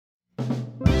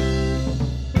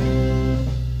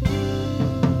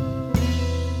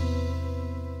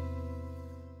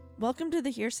Welcome to the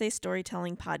Hearsay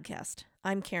Storytelling Podcast.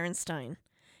 I'm Karen Stein.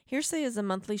 Hearsay is a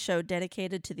monthly show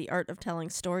dedicated to the art of telling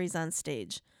stories on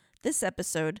stage. This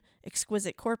episode,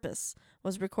 Exquisite Corpus,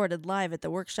 was recorded live at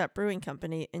the Workshop Brewing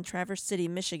Company in Traverse City,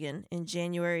 Michigan in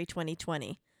January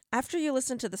 2020. After you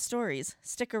listen to the stories,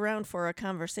 stick around for a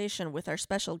conversation with our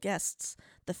special guests,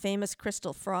 the famous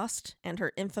Crystal Frost and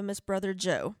her infamous brother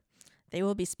Joe. They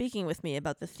will be speaking with me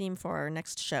about the theme for our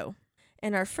next show.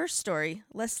 In our first story,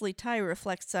 Leslie Ty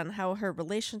reflects on how her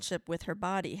relationship with her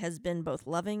body has been both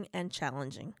loving and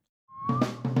challenging.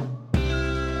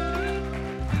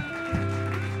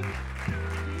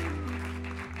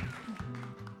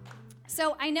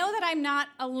 So I know that I'm not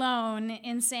alone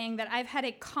in saying that I've had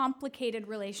a complicated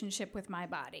relationship with my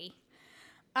body.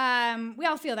 We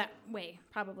all feel that way,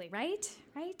 probably, right?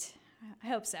 Right? I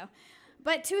hope so.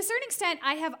 But to a certain extent,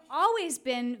 I have always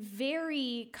been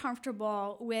very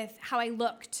comfortable with how I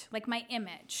looked, like my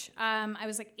image. I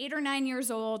was like 8 or 9 years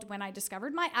old when I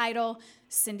discovered my idol,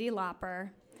 Cyndi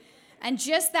Lauper. And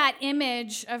just that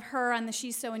image of her on the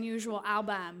She's So Unusual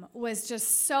album was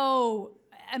just so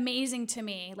amazing to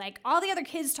me. Like, all the other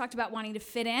kids talked about wanting to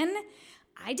fit in.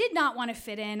 I did not want to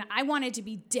fit in. I wanted to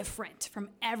be different from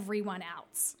everyone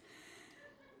else.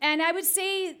 And I would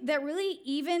say that really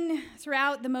even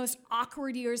throughout the most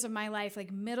awkward years of my life,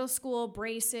 like middle school,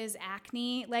 braces,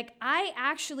 acne, like I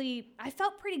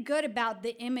felt pretty good about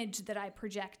the image that I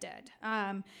projected.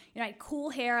 I had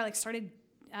cool hair. I started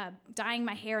dyeing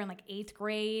my hair in 8th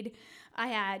grade.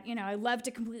 I loved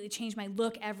to completely change my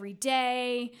look every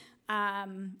day. I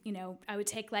would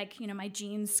take my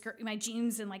jeans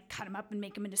and cut them up and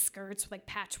make them into skirts with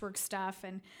patchwork stuff.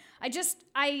 And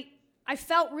I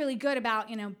felt really good about,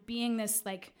 being this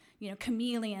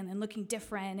chameleon and looking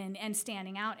different and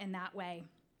standing out in that way.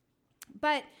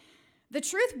 But the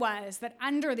truth was that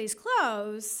under these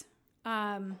clothes,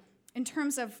 in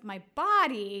terms of my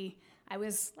body, I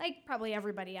was like probably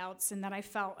everybody else in that I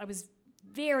felt I was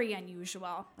very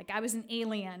unusual. Like I was an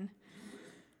alien.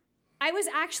 I was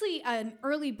actually an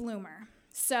early bloomer.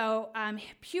 So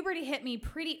puberty hit me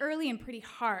pretty early and pretty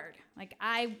hard.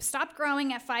 I stopped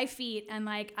growing at 5 feet and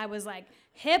I was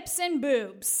hips and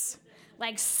boobs,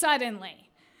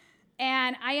 suddenly.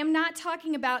 And I am not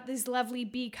talking about these lovely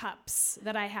B cups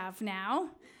that I have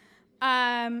now.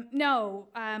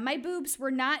 My boobs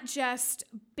were not just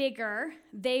bigger,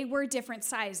 they were different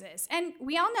sizes. And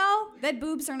we all know that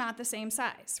boobs are not the same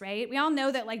size, right? We all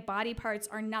know that body parts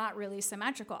are not really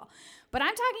symmetrical. But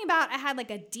I'm talking about I had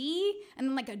a D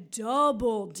and then a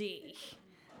double D.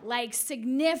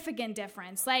 Significant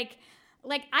difference. I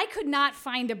could not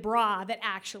find a bra that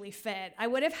actually fit. I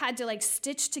would have had to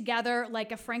stitch together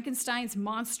a Frankenstein's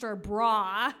monster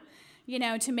bra,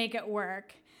 to make it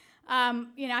work. I've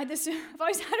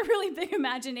always had a really big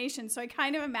imagination, so I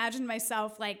kind of imagined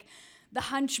myself the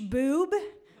hunch boob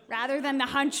rather than the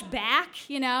hunchback,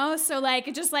 So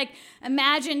just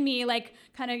imagine me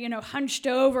hunched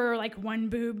over one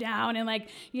boob down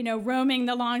and roaming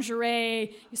the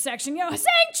lingerie section, sanctuary,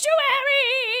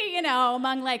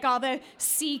 among all the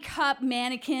C-cup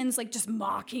mannequins just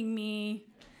mocking me.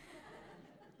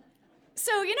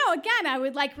 So, again, I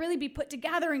would really be put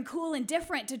together and cool and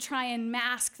different to try and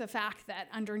mask the fact that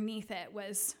underneath it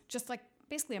was just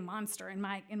basically a monster in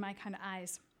my kind of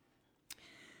eyes.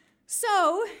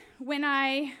 So when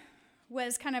I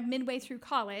was kind of midway through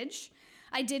college,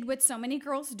 I did what so many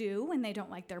girls do when they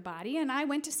don't like their body, and I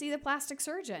went to see the plastic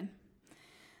surgeon.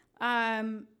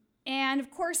 And of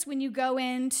course, when you go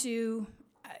in to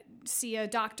see a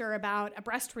doctor about a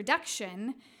breast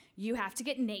reduction, you have to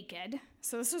get naked.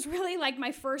 So this was really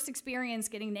my first experience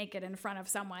getting naked in front of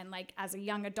someone, as a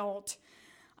young adult.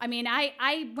 I mean,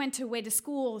 I went away to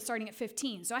school starting at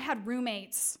 15, so I had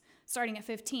roommates starting at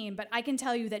 15, but I can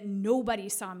tell you that nobody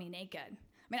saw me naked.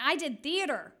 I mean, I did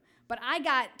theater, but I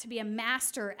got to be a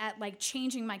master at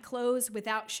changing my clothes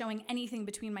without showing anything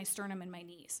between my sternum and my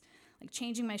knees.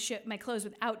 Changing my clothes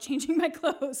without changing my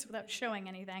clothes without showing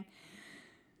anything.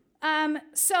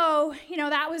 So,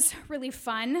 that was really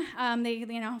fun.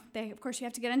 They, of course, you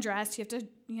have to get undressed. You have to,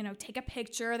 take a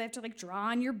picture. They have to, draw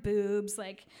on your boobs.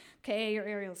 Okay, your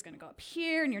areola's going to go up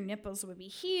here, and your nipples would be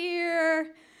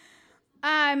here.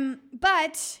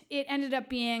 But it ended up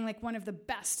being, one of the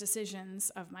best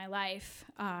decisions of my life.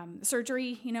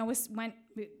 Surgery, it was not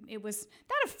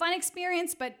a fun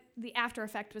experience, but the after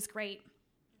effect was great.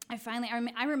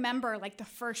 I remember the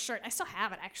first shirt. I still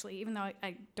have it actually, even though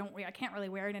I can't really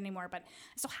wear it anymore. But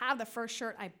I still have the first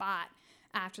shirt I bought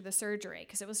after the surgery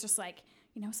because it was just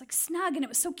it's snug and it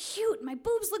was so cute. My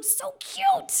boobs looked so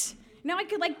cute. I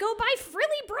could go buy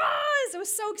frilly bras. It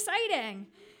was so exciting.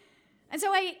 And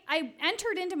so I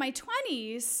entered into my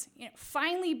 20s,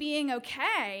 finally being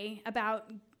okay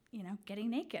about, getting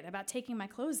naked, about taking my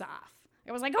clothes off.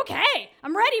 I was like, okay,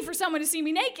 I'm ready for someone to see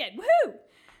me naked. Woohoo!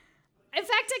 In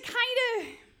fact, it kind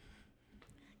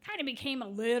of became a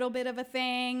little bit of a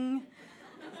thing.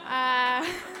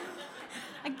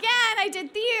 Again, I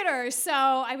did theater, so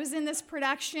I was in this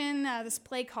production, this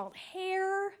play called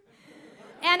Hair.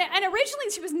 And originally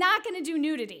she was not going to do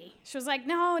nudity. She was like,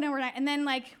 no, we're not. And then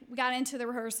we got into the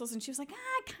rehearsals and she was like,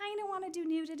 I kind of want to do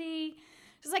nudity.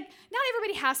 She was like, not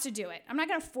everybody has to do it. I'm not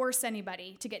going to force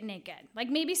anybody to get naked.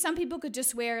 Maybe some people could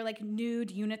just wear nude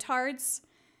unitards.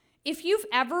 If you've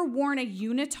ever worn a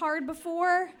unitard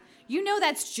before, you know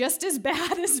that's just as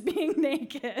bad as being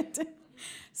naked.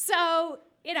 So,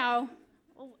 a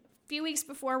few weeks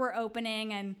before we're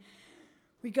opening and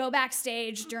we go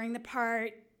backstage during the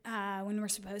part, when we're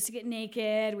supposed to get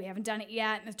naked. We haven't done it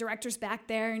yet, and the director's back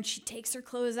there, and she takes her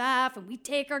clothes off, and we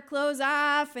take our clothes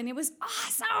off, and it was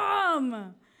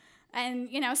awesome. And,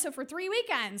 so for 3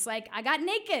 weekends, I got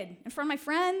naked in front of my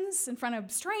friends, in front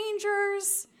of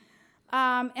strangers,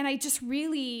 and I just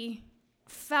really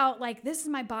felt like this is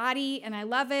my body, and I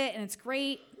love it, and it's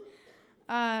great.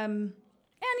 And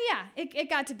yeah, it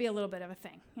got to be a little bit of a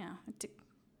thing, to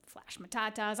flash my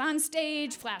tatas on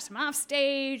stage, flash them off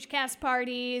stage, cast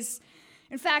parties.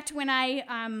 In fact, when I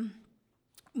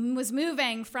was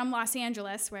moving from Los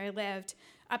Angeles, where I lived,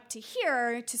 up to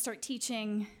here to start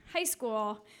teaching high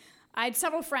school, I had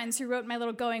several friends who wrote in my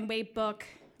little going away book,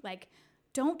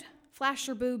 don't flash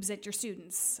your boobs at your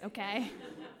students, okay?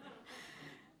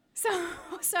 So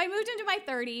I moved into my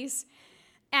 30s,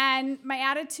 and my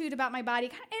attitude about my body,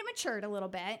 it matured a little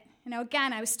bit.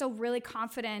 Again, I was still really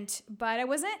confident, but I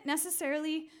wasn't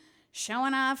necessarily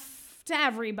showing off to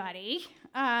everybody.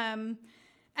 And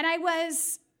I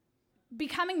was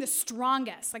becoming the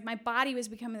strongest. My body was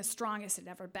becoming the strongest it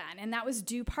had ever been. And that was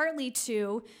due partly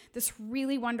to this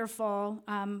really wonderful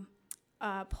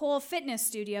pole fitness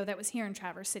studio that was here in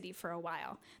Traverse City for a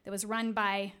while, that was run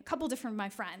by a couple different of my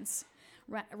friends.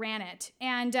 Ran it.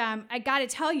 And I got to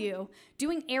tell you,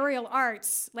 doing aerial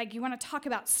arts, you want to talk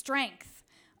about strength,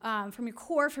 from your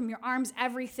core, from your arms,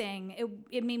 everything.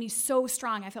 It made me so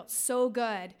strong. I felt so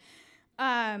good.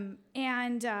 And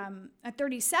at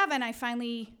 37, I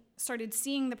finally started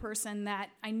seeing the person that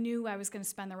I knew I was going to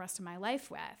spend the rest of my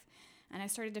life with. And I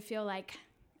started to feel like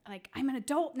I'm an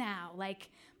adult now.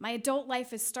 My adult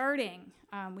life is starting.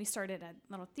 We started a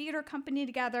little theater company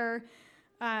together.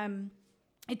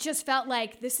 It just felt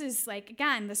like this is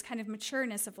again, this kind of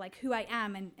matureness of who I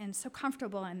am and so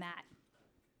comfortable in that.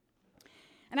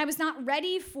 And I was not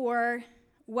ready for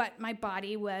what my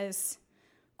body was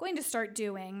going to start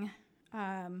doing,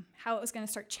 how it was going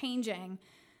to start changing,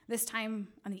 this time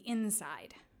on the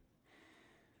inside.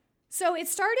 So it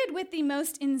started with the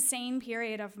most insane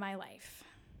period of my life.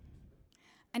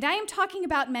 And I am talking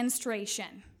about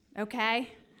menstruation, okay?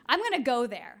 I'm going to go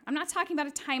there. I'm not talking about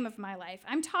a time of my life.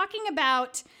 I'm talking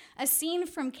about a scene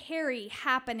from Carrie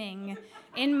happening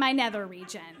in my nether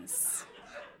regions.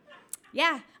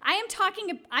 Yeah,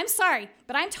 I'm sorry,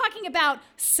 but I'm talking about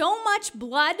so much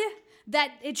blood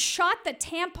that it shot the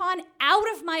tampon out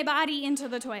of my body into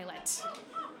the toilet.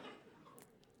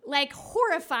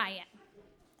 Horrifying.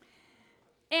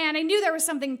 And I knew there was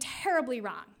something terribly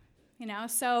wrong,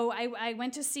 so I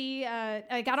went to see,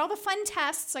 I got all the fun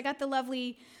tests. I got the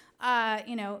lovely,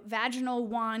 vaginal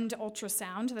wand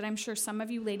ultrasound that I'm sure some of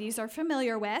you ladies are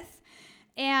familiar with.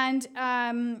 And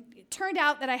it turned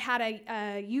out that I had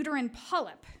a uterine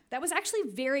polyp that was actually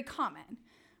very common,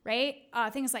 right?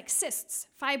 Things like cysts,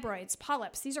 fibroids,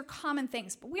 polyps. These are common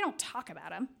things, but we don't talk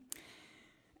about them.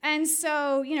 And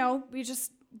so, we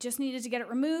just needed to get it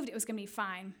removed. It was going to be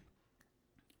fine.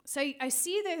 So I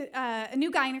see a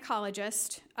new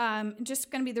gynecologist, just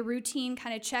going to be the routine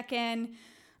kind of check-in,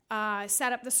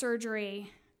 set up the surgery.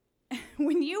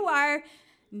 When you are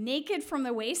naked from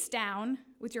the waist down,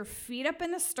 with your feet up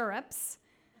in the stirrups,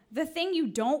 the thing you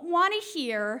don't want to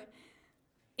hear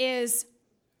is,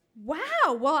 wow,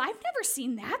 well, I've never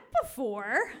seen that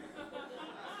before.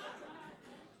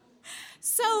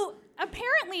 So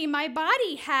apparently my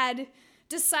body had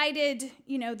decided,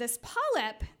 this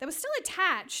polyp that was still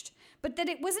attached, but that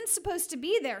it wasn't supposed to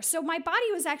be there. So my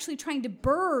body was actually trying to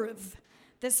birth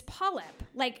this polyp.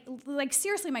 Like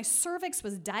seriously, my cervix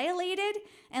was dilated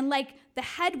and the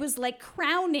head was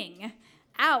crowning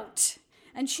out.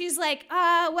 And she's like,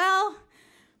 well,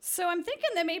 so I'm thinking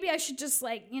that maybe I should just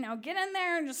get in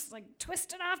there and just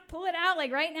twist it off, pull it out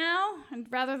right now, and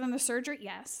rather than the surgery.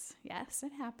 Yes,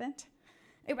 it happened.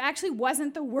 It actually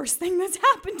wasn't the worst thing that's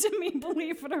happened to me,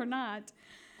 believe it or not.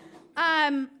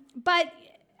 But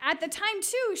at the time,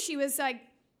 too, she was like,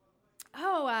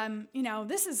 oh,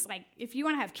 this is like, if you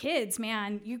want to have kids,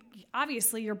 man,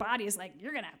 obviously your body is like,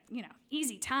 you're going to,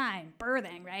 easy time,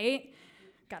 birthing, right?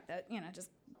 Got the, just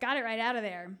got it right out of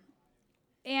there.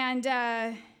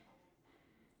 And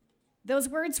those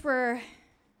words were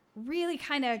really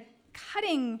kind of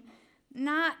cutting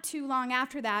not too long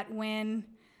after that when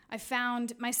I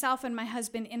found myself and my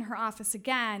husband in her office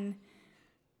again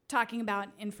talking about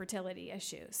infertility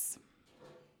issues.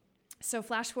 So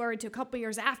flash forward to a couple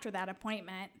years after that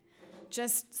appointment,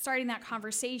 just starting that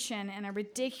conversation and a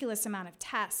ridiculous amount of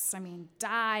tests. I mean,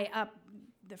 dye up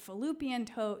the fallopian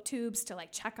tubes to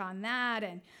like check on that,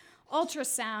 and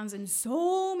ultrasounds, and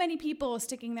so many people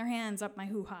sticking their hands up my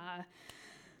hoo-ha.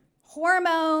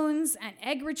 Hormones and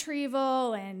egg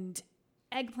retrieval and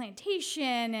egg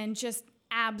plantation and just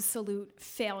absolute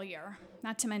failure,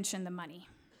 not to mention the money.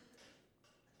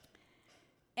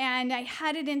 And I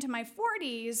headed into my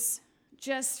 40s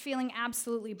just feeling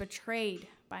absolutely betrayed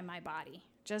by my body.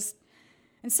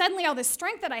 And suddenly all the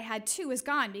strength that I had too is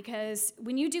gone, because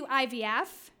when you do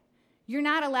IVF, you're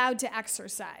not allowed to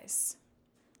exercise.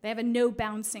 They have a no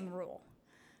bouncing rule.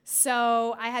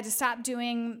 So I had to stop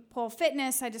doing pole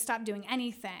fitness. I had to stop doing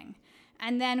anything.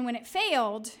 And then when it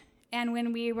failed, and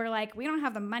when we were like, we don't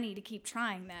have the money to keep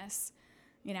trying this,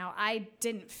 I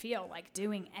didn't feel like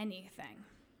doing anything.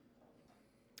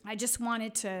 I just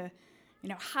wanted to,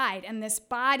 hide. And this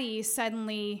body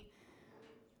suddenly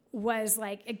was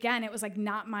like, again, it was like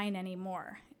not mine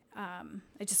anymore.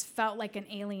 It just felt like an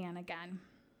alien again.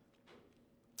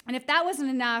 And if that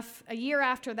wasn't enough, a year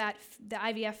after that, the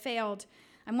IVF failed,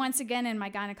 I'm once again in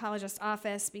my gynecologist's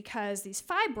office because these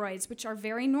fibroids, which are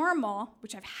very normal,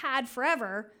 which I've had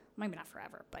forever, maybe not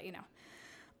forever, but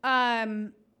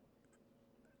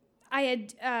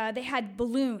they had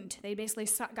ballooned. They basically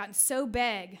gotten so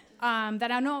big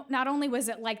that I know not only was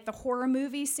it like the horror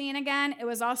movie scene again, it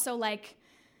was also like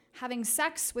having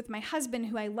sex with my husband,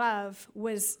 who I love,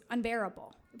 was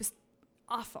unbearable. It was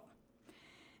awful.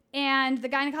 And the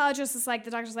gynecologist is like,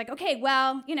 the doctor's like, okay,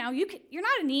 well, you're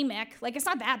not anemic. Like, it's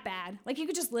not that bad. Like, you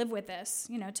could just live with this,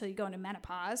 till you go into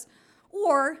menopause.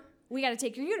 Or we got to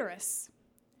take your uterus.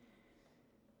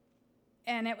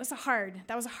 And that was a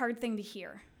hard thing to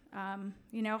hear.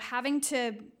 Having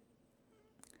to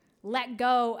let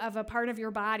go of a part of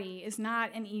your body is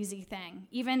not an easy thing.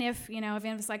 Even if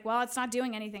it's like, well, it's not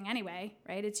doing anything anyway,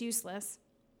 right? It's useless.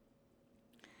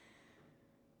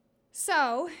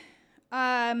 So,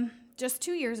 just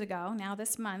 2 years ago, now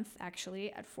this month,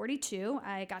 actually, at 42,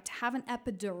 I got to have an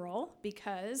epidural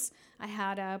because I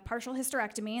had a partial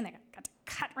hysterectomy, and they got to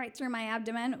cut right through my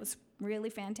abdomen. It was really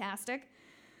fantastic.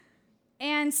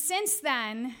 And since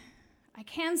then, I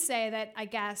can say that, I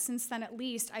guess, since then at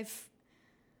least, I've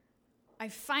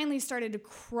finally started to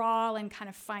crawl and kind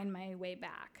of finding my way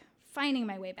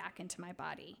back into my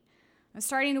body. I'm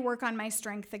starting to work on my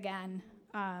strength again.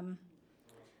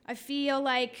 I feel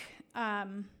like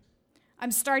I'm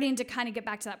starting to kind of get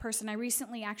back to that person. I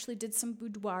recently actually did some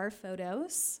boudoir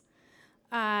photos.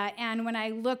 And when I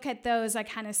look at those, I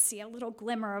kind of see a little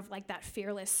glimmer of like that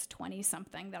fearless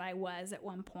 20-something that I was at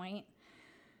one point.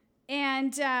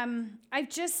 And I've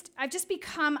just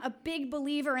become a big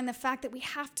believer in the fact that we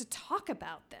have to talk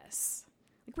about this.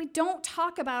 Like, we don't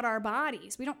talk about our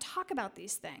bodies. We don't talk about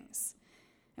these things.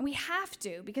 And we have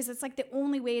to, because it's like the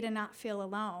only way to not feel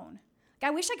alone. Like,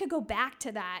 I wish I could go back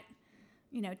to that,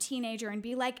 teenager and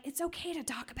be like, it's okay to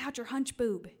talk about your hunch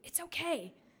boob. It's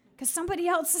okay, because somebody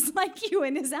else is like you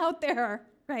and is out there,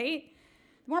 right?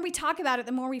 The more we talk about it,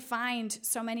 the more we find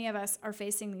so many of us are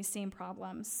facing these same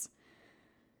problems.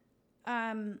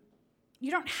 You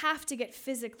don't have to get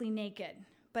physically naked,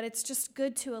 but it's just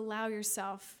good to allow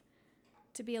yourself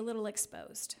to be a little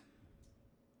exposed.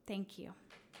 Thank you.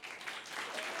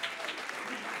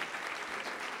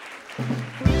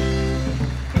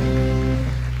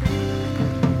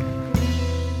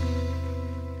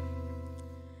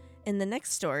 In the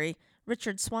next story,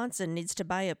 Richard Swanson needs to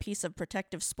buy a piece of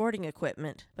protective sporting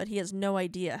equipment, but he has no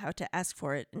idea how to ask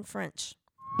for it in French.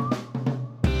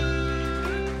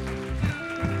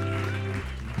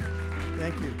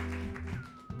 Thank you.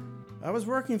 I was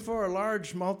working for a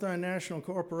large multinational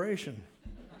corporation.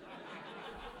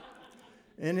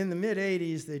 And in the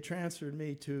mid-'80s, they transferred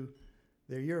me to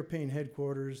their European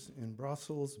headquarters in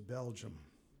Brussels, Belgium.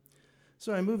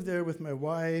 So I moved there with my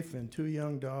wife and 2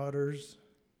 young daughters.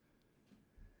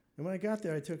 And when I got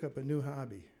there, I took up a new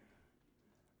hobby,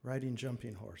 riding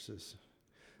jumping horses.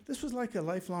 This was like a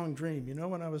lifelong dream.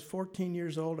 When I was 14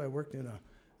 years old, I worked at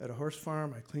a horse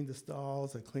farm. I cleaned the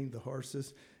stalls, I cleaned the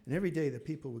horses, and every day the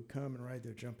people would come and ride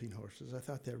their jumping horses. I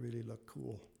thought that really looked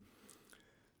cool.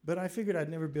 But I figured I'd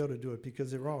never be able to do it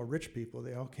because they were all rich people.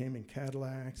 They all came in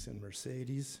Cadillacs and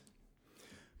Mercedes.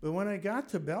 But when I got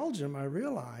to Belgium, I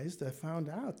found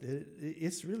out that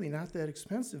it's really not that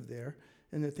expensive there,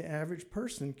 and that the average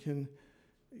person can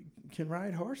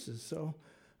ride horses. So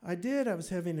I did. I was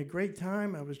having a great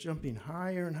time. I was jumping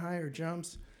higher and higher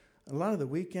jumps. A lot of the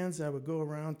weekends I would go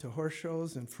around to horse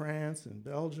shows in France and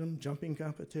Belgium, jumping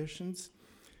competitions,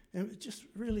 and just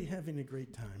really having a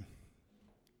great time.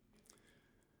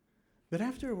 But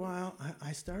after a while,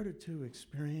 I started to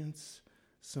experience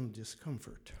some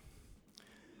discomfort.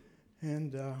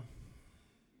 And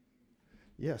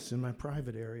yes, in my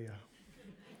private area.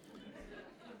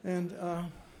 And,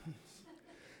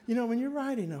 when you're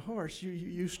riding a horse,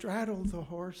 you straddle the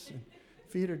horse and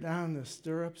feet are down the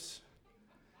stirrups.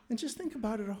 And just think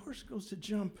about it, a horse goes to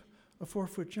jump a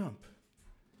 4-foot jump.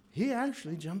 He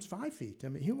actually jumps 5 feet. I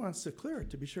mean, he wants to clear it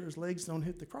to be sure his legs don't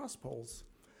hit the cross poles.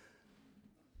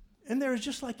 And there's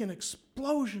just like an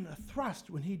explosion of thrust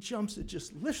when he jumps. It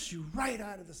just lifts you right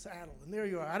out of the saddle. And there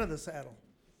you are, out of the saddle.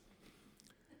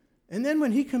 And then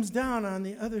when he comes down on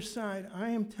the other side, I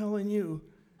am telling you,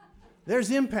 there's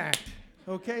impact,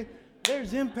 okay?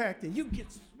 There's impact, and you get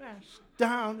smashed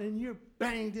down, and you're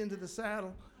banged into the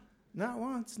saddle. Not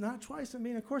once, not twice. I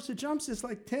mean, of course, the jumps is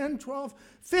like 10, 12,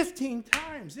 15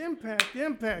 times.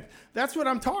 Impact. That's what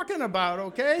I'm talking about,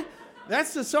 okay?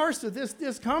 That's the source of this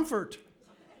discomfort.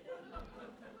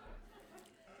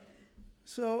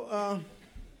 So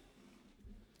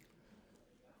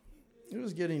it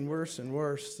was getting worse and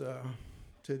worse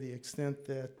to the extent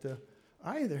that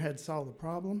I either had to solve the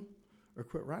problem or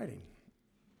quit riding.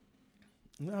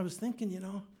 And I was thinking,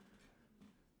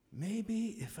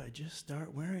 maybe if I just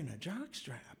start wearing a jock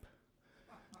strap,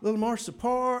 a little more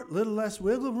support, a little less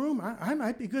wiggle room, I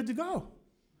might be good to go.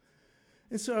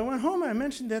 And so I went home, I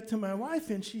mentioned that to my wife,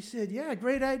 and she said, yeah,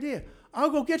 great idea. I'll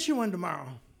go get you one tomorrow.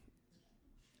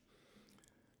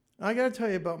 I got to tell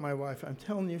you about my wife. I'm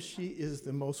telling you, she is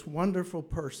the most wonderful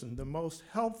person, the most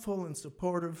helpful and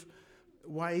supportive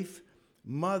wife,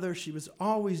 mother. She was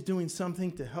always doing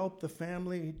something to help the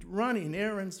family, running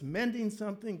errands, mending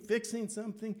something, fixing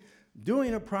something,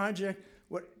 doing a project,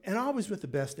 and always with the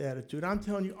best attitude. I'm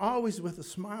telling you, always with a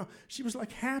smile. She was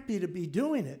like happy to be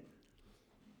doing it.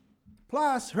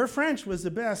 Plus, her French was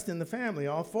the best in the family.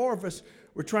 All 4 of us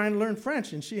were trying to learn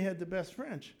French, and she had the best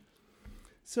French.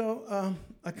 So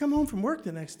I come home from work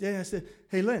the next day, and I said,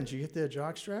 hey, Lynn, did you get that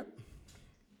jock strap?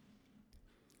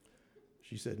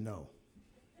 She said, no.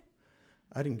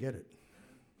 I didn't get it.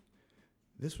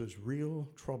 This was real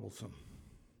troublesome.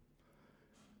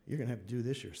 You're going to have to do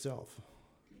this yourself.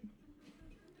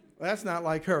 Well, that's not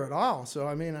like her at all. So,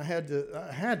 I mean, I had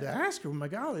to ask her, my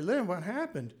golly, Lynn, what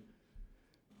happened?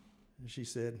 And she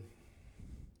said,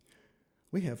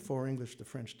 we have 4 English to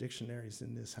French dictionaries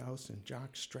in this house, and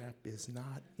jock strap is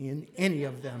not in any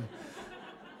of them.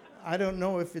 I don't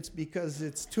know if it's because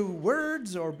it's 2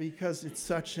 words or because it's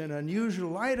such an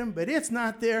unusual item, but it's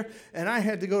not there, and I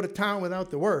had to go to town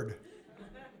without the word.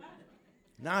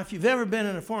 Now, if you've ever been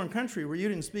in a foreign country where you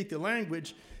didn't speak the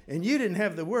language and you didn't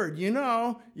have the word,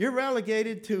 you're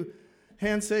relegated to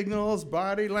hand signals,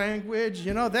 body language,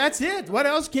 that's it. What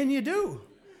else can you do?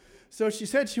 So she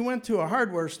said she went to a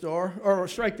hardware store, or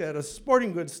strike that, a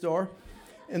sporting goods store,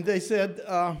 and they said,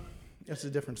 that's a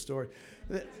different story.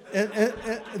 And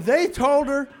they told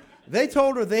her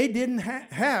they didn't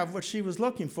have what she was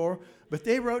looking for, but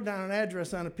they wrote down an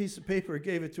address on a piece of paper and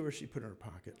gave it to her. She put it in her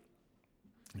pocket.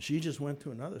 And she just went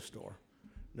to another store,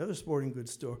 another sporting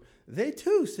goods store. They,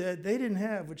 too, said they didn't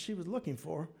have what she was looking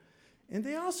for, and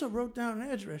they also wrote down an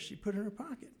address she put in her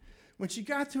pocket. When she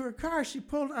got to her car, she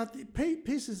pulled out the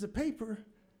pieces of paper,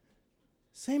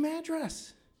 same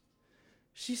address.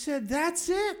 She said, that's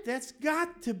it. That's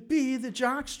got to be the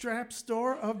jockstrap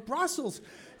store of Brussels.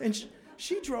 And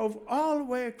she drove all the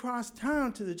way across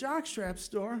town to the jockstrap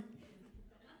store.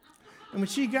 And when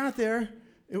she got there,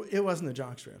 it wasn't a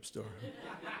jockstrap store.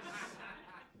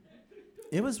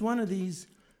 It was one of these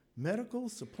medical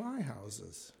supply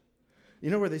houses.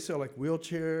 Where they sell like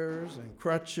wheelchairs and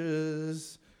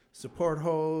crutches, support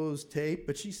hose, tape.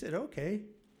 But she said, okay,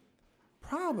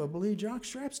 probably jock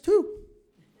straps too.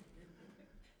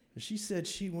 And she said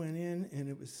she went in, and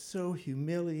it was so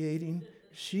humiliating.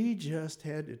 She just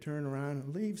had to turn around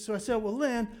and leave. So I said, well,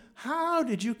 Lynn, how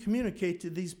did you communicate to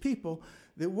these people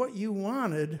that what you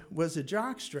wanted was a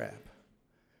jock strap?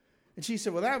 And she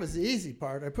said, well, that was the easy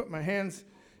part. I put my hands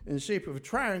in the shape of a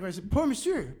triangle. I said, pour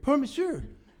monsieur, pour monsieur.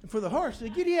 And for the horse, I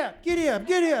said, giddy up, giddy up,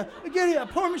 giddy up, giddy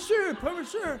up, pour monsieur, pour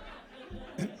monsieur.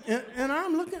 And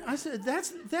I'm looking, I said,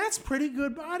 that's pretty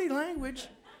good body language.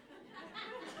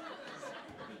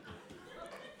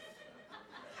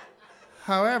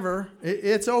 However,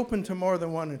 it's open to more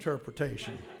than one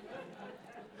interpretation.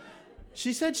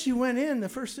 She said she went in, the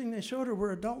first thing they showed her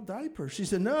were adult diapers. She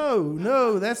said,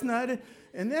 no, that's not it.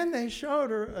 And then they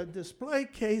showed her a display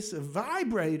case of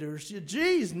vibrators. She said,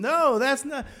 geez, no, that's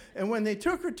not. And when they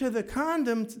took her to the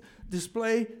condom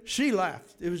display, she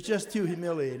laughed. It was just too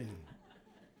humiliating.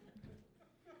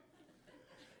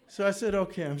 So I said,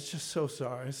 okay, I'm just so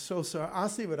sorry. I'll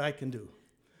see what I can do.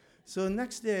 So the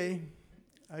next day,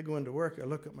 I go into work. I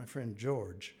look at my friend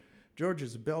George. George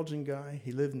is a Belgian guy.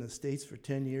 He lived in the States for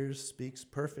 10 years, speaks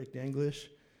perfect English,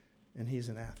 and he's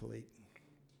an athlete.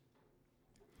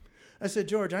 I said,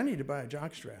 George, I need to buy a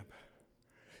jockstrap.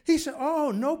 He said,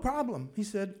 oh, no problem. He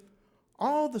said,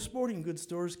 all the sporting goods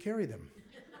stores carry them.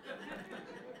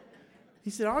 He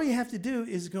said, all you have to do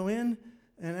is go in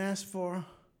and ask for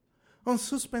un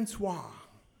suspensoire.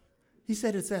 He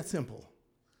said, it's that simple.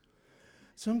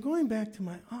 So I'm going back to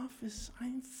my office.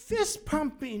 I'm fist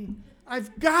pumping.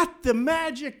 I've got the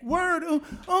magic word,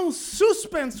 un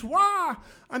suspensoire.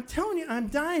 I'm telling you, I'm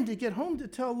dying to get home to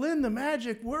tell Lynn the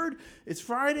magic word. It's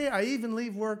Friday. I even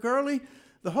leave work early.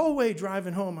 The whole way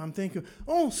driving home, I'm thinking,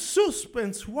 un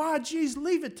suspensoire, geez,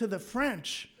 leave it to the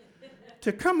French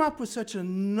to come up with such a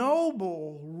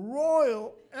noble,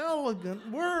 royal,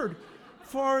 elegant word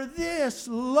for this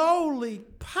lowly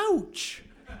pouch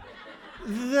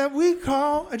that we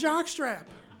call a jockstrap.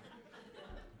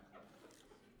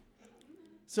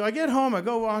 So I get home, I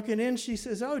go walking in, she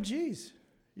says, oh, geez,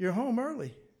 you're home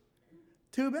early.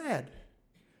 Too bad.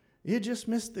 You just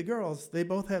missed the girls. They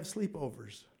both have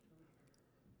sleepovers.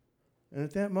 And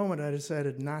at that moment, I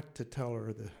decided not to tell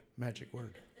her the magic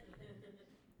word.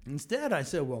 Instead, I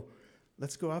said, well,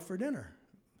 let's go out for dinner.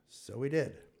 So we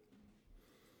did.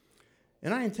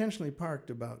 And I intentionally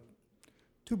parked about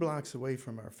 2 blocks away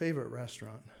from our favorite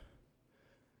restaurant,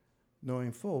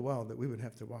 knowing full well that we would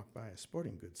have to walk by a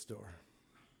sporting goods store.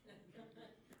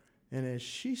 And as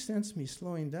she sensed me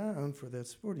slowing down for that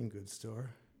sporting goods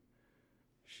store,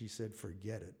 she said,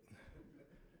 forget it.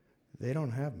 They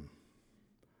don't have them.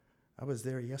 I was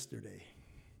there yesterday.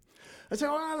 I said,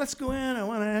 well, let's go in. I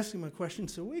want to ask him a question.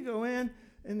 So we go in,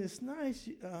 and this nice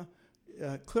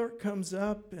clerk comes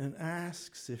up and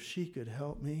asks if she could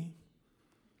help me.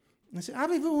 I said,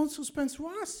 avez-vous un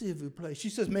suspensoire, s'il vous plaît? She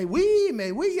says, mais oui,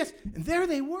 yes. And there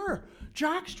they were,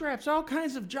 jock straps, all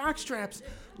kinds of jock straps,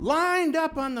 lined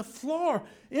up on the floor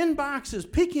in boxes,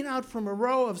 peeking out from a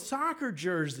row of soccer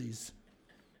jerseys.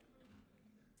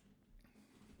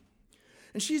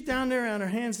 And she's down there on her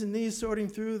hands and knees sorting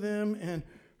through them, and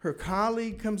her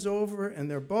colleague comes over, and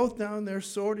they're both down there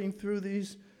sorting through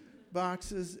these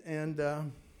boxes. And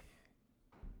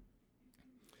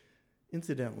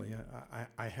incidentally,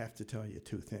 I have to tell you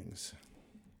 2 things.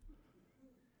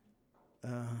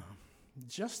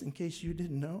 Just in case you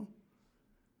didn't know,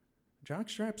 jock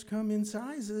straps come in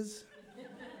sizes.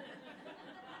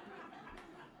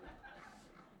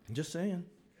 Just saying.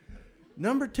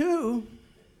 Number 2,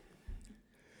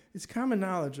 it's common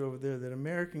knowledge over there that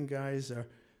American guys are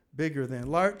bigger than,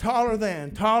 taller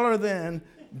than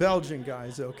Belgian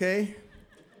guys, okay?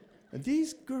 And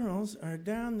these girls are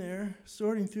down there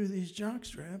sorting through these jock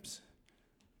straps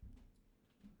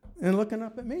and looking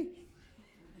up at me.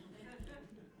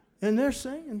 And they're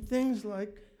saying things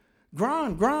like,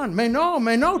 grand, mais no,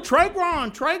 très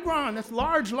grand, that's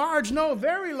large, no,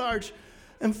 very large.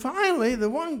 And finally, the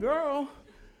one girl,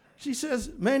 she says,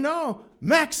 mais no,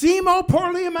 Maximo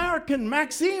pour les American,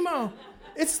 Maximo.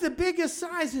 It's the biggest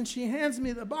size, and she hands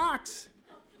me the box.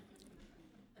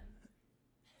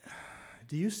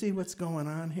 Do you see what's going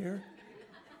on here?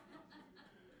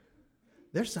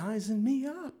 They're sizing me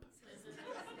up.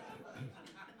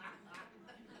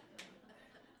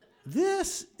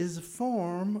 This is a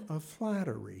form of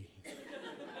flattery.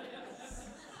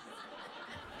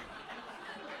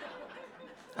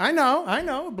 I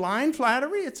know, blind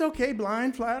flattery. It's okay,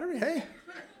 blind flattery. Hey,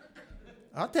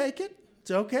 I'll take it.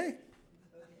 It's okay.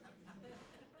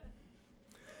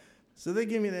 So they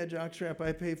give me that jockstrap.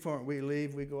 I pay for it. We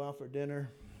leave. We go out for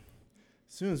dinner.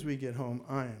 As soon as we get home,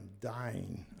 I am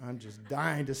dying. I'm just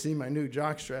dying to see my new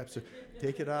jockstrap. So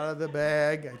take it out of the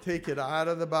bag. I take it out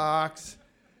of the box.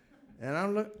 And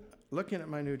I'm looking at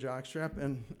my new jockstrap,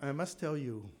 and I must tell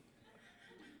you,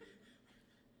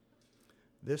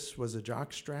 this was a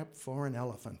jockstrap for an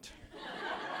elephant.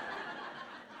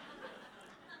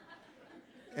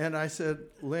 And I said,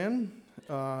 Lynn,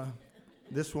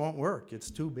 this won't work.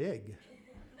 It's too big.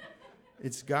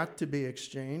 It's got to be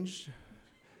exchanged,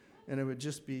 and it would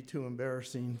just be too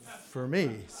embarrassing for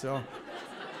me. So,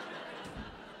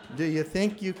 do you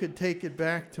think you could take it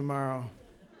back tomorrow?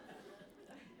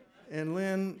 And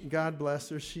Lynn, God bless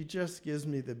her, she just gives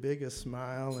me the biggest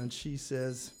smile, and she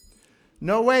says,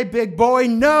 "No way, big boy,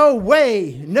 no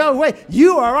way, no way.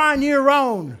 You are on your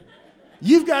own.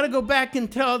 You've got to go back and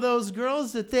tell those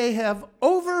girls that they have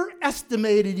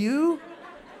overestimated you.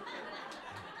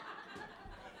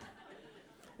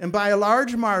 And by a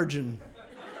large margin."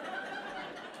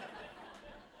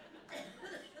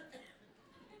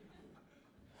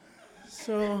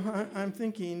 So I'm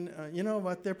thinking, you know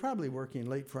what? They're probably working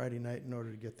late Friday night in order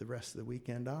to get the rest of the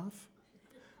weekend off.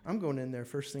 I'm going in there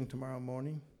first thing tomorrow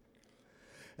morning.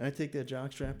 And I take that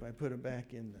jockstrap, I put it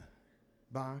back in the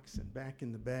box and back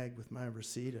in the bag with my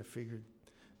receipt. I figured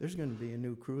there's going to be a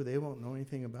new crew. They won't know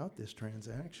anything about this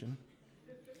transaction.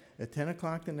 At 10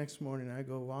 o'clock the next morning, I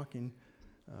go walking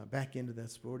back into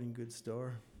that sporting goods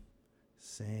store.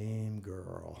 Same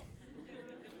girl.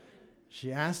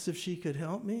 She asked if she could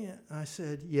help me. I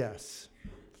said, yes.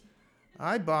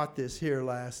 I bought this here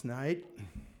last night.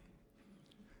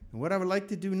 And what I would like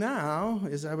to do now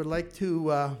is I would like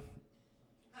to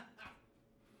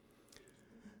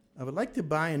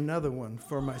buy another one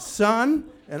for my son,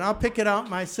 and I'll pick it out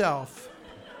myself.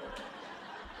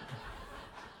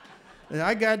 And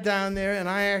I got down there, and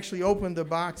I actually opened the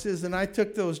boxes, and I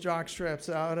took those jock straps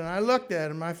out, and I looked at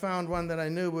them. I found one that I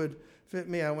knew would fit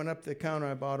me. I went up to the counter.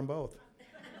 I bought them both.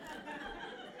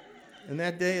 And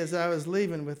that day, as I was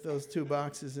leaving with those two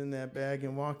boxes in that bag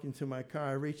and walking to my car,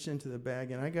 I reached into the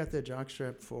bag, and I got that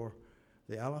jockstrap for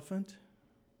the elephant,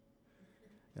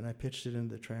 and I pitched it in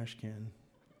the trash can.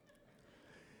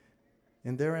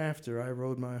 And thereafter, I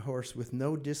rode my horse with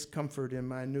no discomfort in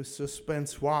my new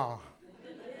suspensoire.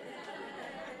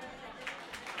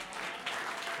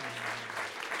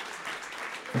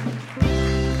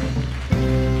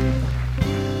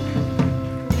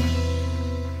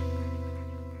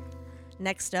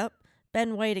 Next up,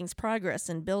 Ben Whiting's progress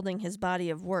in building his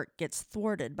body of work gets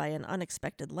thwarted by an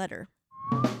unexpected letter.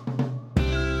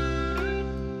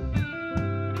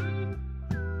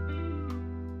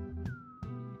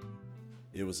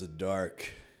 It was a dark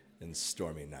and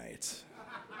stormy night.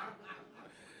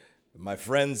 My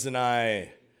friends and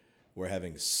I were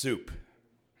having soup,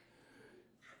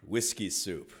 whiskey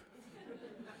soup,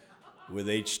 with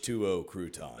H2O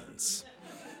croutons.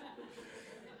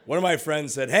 One of my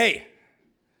friends said, "Hey,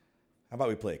 how about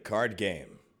we play a card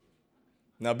game?"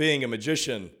 Now, being a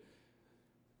magician,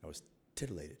 I was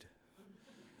titillated.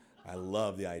 I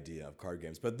love the idea of card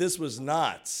games, but this was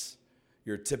not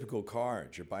your typical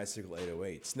cards, your bicycle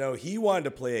 808s. No, he wanted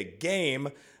to play a game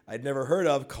I'd never heard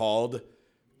of called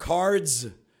Cards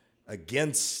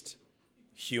Against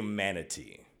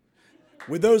Humanity.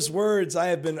 With those words, I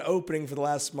have been opening for the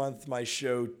last month my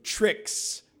show,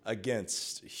 Tricks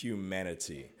Against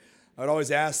Humanity. I would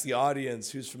always ask the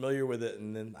audience who's familiar with it,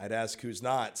 and then I'd ask who's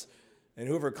not. And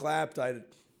whoever clapped, I'd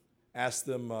ask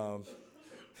them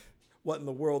what in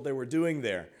the world they were doing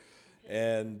there,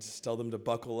 and tell them to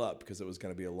buckle up because it was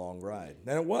going to be a long ride.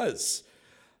 And it was.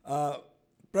 But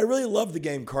I really love the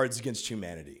game Cards Against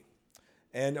Humanity.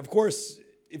 And of course,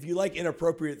 if you like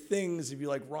inappropriate things, if you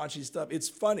like raunchy stuff, it's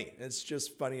funny. It's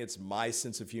just funny. It's my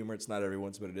sense of humor. It's not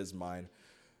everyone's, but it is mine.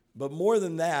 But more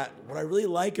than that, what I really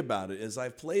like about it is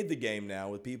I've played the game now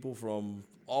with people from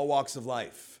all walks of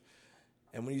life.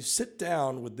 And when you sit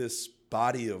down with this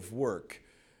body of work,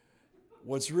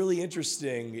 what's really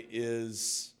interesting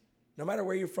is no matter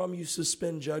where you're from, you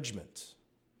suspend judgment.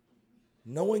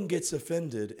 No one gets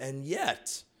offended, and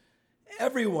yet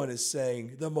everyone is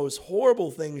saying the most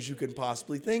horrible things you can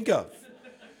possibly think of.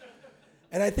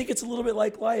 And I think it's a little bit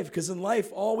like life, because in life,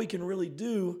 all we can really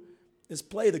do is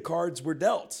play the cards we're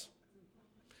dealt.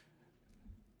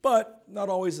 But not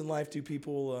always in life do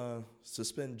people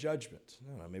suspend judgment. I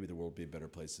don't know, maybe the world would be a better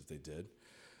place if they did.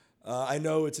 I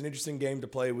know it's an interesting game to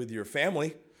play with your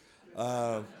family.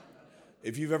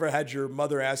 If you've ever had your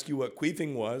mother ask you what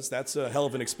queefing was, that's a hell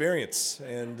of an experience.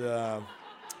 And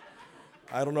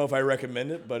I don't know if I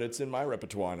recommend it, but it's in my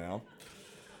repertoire now.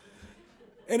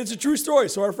 And it's a true story.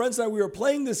 So our friends and I, we were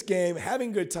playing this game, having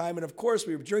a good time, and of course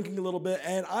we were drinking a little bit,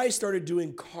 and I started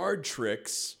doing card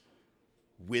tricks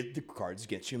with the Cards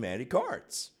Against Humanity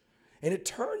cards. And it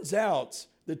turns out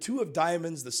the 2 of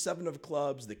diamonds, the 7 of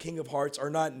clubs, the King of hearts are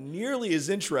not nearly as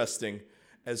interesting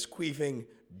as queefing,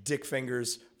 dick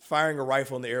fingers, firing a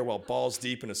rifle in the air while balls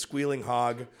deep in a squealing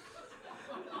hog.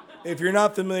 If you're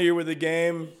not familiar with the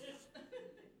game,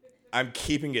 I'm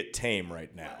keeping it tame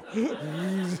right now.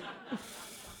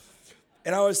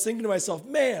 And I was thinking to myself,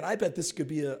 man, I bet this could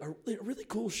be a really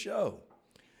cool show.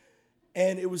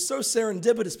 And it was so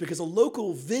serendipitous because a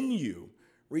local venue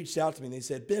reached out to me and they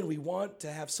said, Ben, we want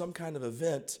to have some kind of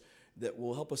event that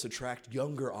will help us attract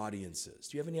younger audiences?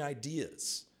 Do you have any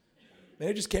ideas? And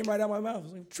it just came right out of my mouth. It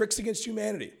was like, Tricks Against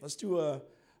Humanity. Let's do an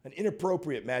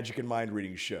inappropriate magic and mind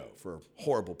reading show for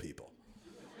horrible people.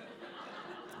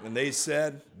 And they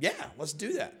said, yeah, let's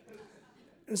do that.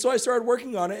 And so I started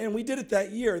working on it, and we did it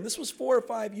that year. And this was 4 or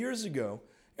 5 years ago.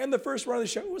 And the first run of the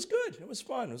show was good. It was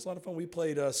fun. It was a lot of fun. We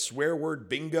played swear word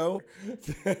bingo.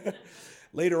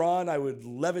 Later on, I would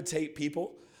levitate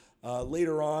people.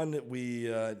 Later on, we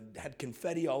had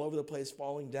confetti all over the place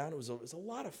falling down. It was a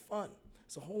lot of fun.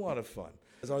 It's a whole lot of fun.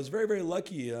 I was very, very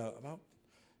lucky about,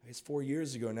 4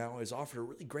 years ago now, I was offered a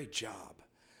really great job.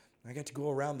 I got to go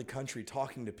around the country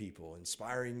talking to people,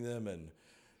 inspiring them, and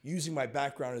using my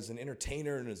background as an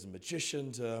entertainer and as a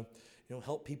magician to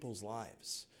help people's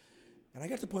lives. And I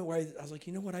got to the point where I was like,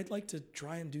 you know what, I'd like to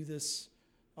try and do this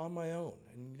on my own.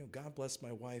 And God bless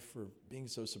my wife for being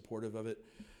so supportive of it.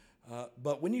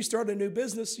 But when you start a new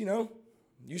business,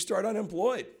 you start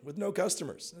unemployed with no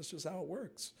customers. That's just how it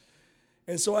works.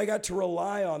 And so I got to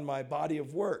rely on my body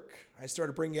of work. I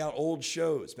started bringing out old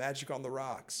shows, Magic on the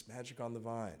Rocks, Magic on the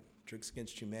Vine, Tricks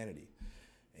Against Humanity.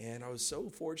 And I was so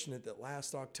fortunate that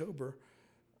last October,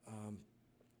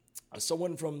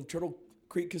 someone from Turtle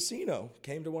Creek Casino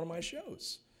came to one of my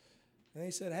shows. And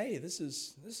they said, hey, this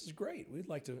is great. We'd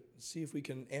like to see if we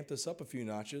can amp this up a few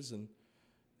notches and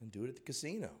do it at the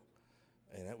casino.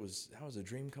 And that was a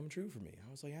dream come true for me.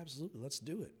 I was like, absolutely, let's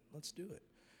do it. Let's do it.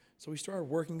 So we started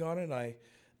working on it, and I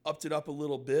upped it up a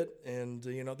little bit. And,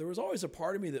 there was always a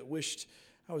part of me that wished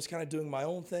I was kind of doing my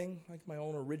own thing, like my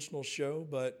own original show.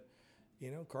 But,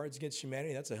 Cards Against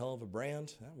Humanity, that's a hell of a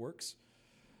brand. That works.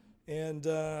 And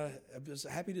I was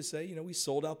happy to say, we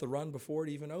sold out the run before it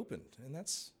even opened. And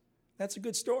that's a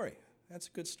good story. That's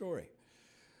a good story.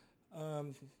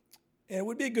 And it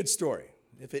would be a good story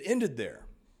if it ended there.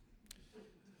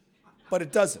 But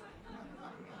it doesn't.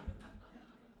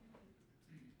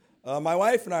 My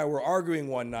wife and I were arguing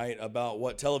one night about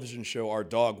what television show our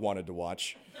dog wanted to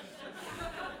watch,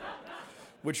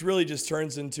 which really just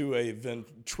turns into a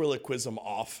ventriloquism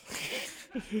off.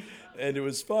 And it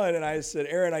was fun. And I said,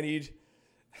 Aaron,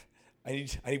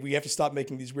 we have to stop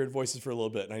making these weird voices for a little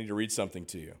bit, and I need to read something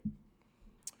to you.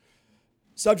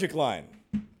 Subject line: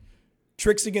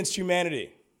 Tricks Against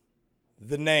Humanity.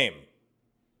 The name.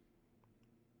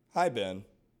 Hi, Ben.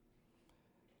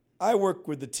 I work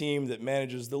with the team that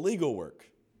manages the legal work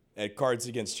at Cards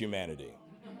Against Humanity.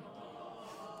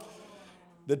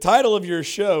 The title of your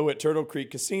show at Turtle Creek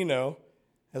Casino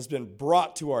has been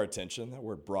brought to our attention. That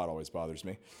word brought always bothers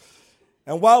me.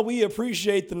 And while we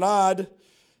appreciate the nod,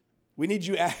 we need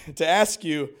you to ask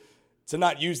you to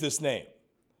not use this name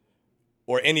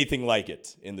or anything like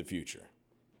it in the future.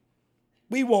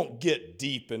 We won't get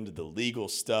deep into the legal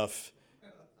stuff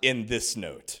in this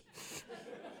note.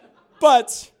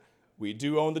 But we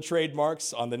do own the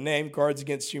trademarks on the name Cards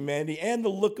Against Humanity and the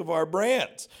look of our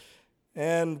brand.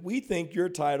 And we think your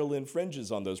title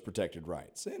infringes on those protected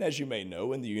rights. And as you may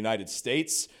know, in the United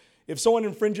States, if someone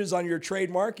infringes on your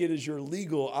trademark, it is your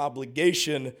legal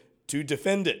obligation to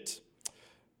defend it.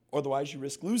 Otherwise, you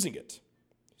risk losing it.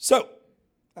 So,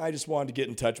 I just wanted to get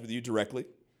in touch with you directly,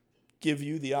 give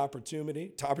you the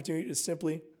opportunity to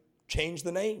simply change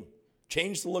the name,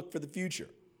 change the look for the future.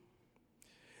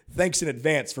 Thanks in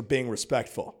advance for being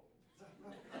respectful.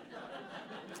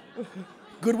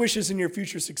 Good wishes in your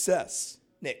future success,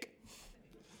 Nick.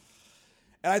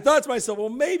 And I thought to myself, well,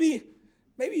 maybe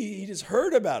he just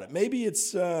heard about it. Maybe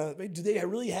it's, do they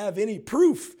really have any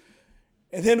proof?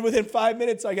 And then within 5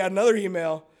 minutes, I got another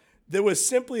email that was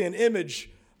simply an image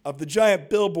of the giant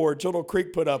billboard Turtle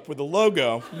Creek put up with a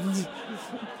logo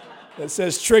that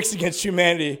says Tricks Against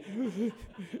Humanity,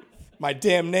 my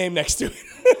damn name next to it.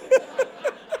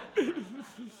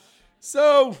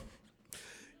 So,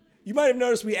 you might have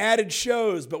noticed we added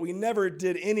shows, but we never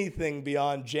did anything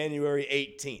beyond January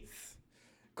 18th.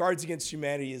 Cards Against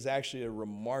Humanity is actually a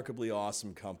remarkably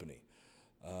awesome company.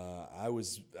 I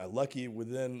was lucky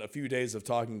within a few days of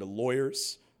talking to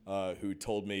lawyers who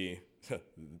told me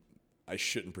I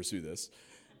shouldn't pursue this.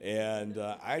 And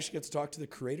I actually got to talk to the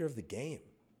creator of the game,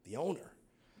 the owner.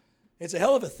 It's a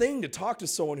hell of a thing to talk to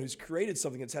someone who's created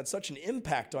something that's had such an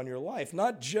impact on your life,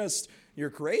 not just your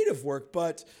creative work,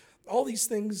 but all these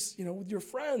things, with your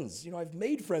friends. I've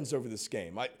made friends over this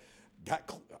game. I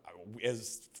got,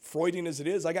 as Freudian as it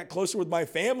is, I got closer with my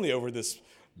family over this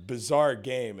bizarre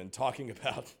game and talking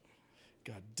about,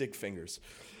 God, dick fingers.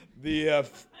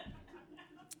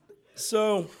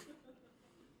 So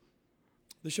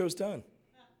the show's done.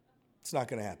 It's not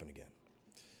going to happen again.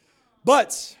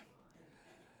 But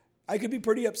I could be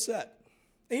pretty upset.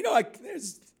 And,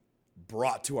 it's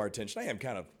brought to our attention. I am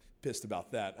kind of pissed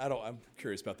about that. I'm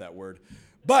curious about that word.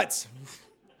 But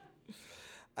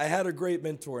I had a great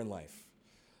mentor in life.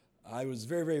 I was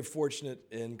very, very fortunate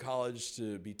in college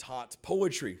to be taught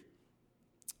poetry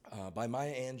by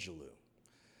Maya Angelou.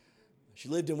 She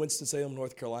lived in Winston-Salem,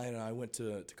 North Carolina, and I went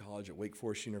to college at Wake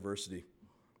Forest University.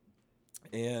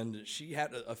 And she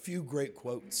had a few great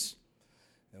quotes.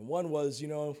 And one was,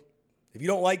 if you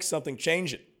don't like something,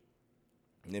 change it.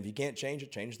 And if you can't change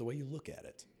it, change the way you look at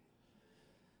it.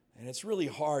 And it's really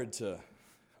hard to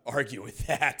argue with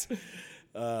that.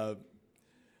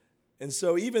 And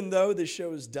so even though this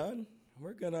show is done,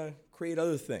 we're going to create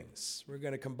other things. We're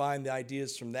going to combine the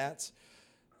ideas from that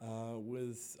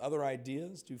with other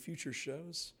ideas, do future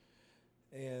shows.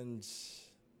 And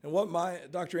what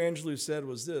Dr. Angelou said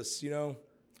was this,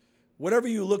 whatever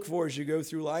you look for as you go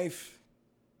through life,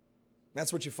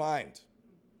 that's what you find.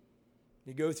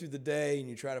 You go through the day and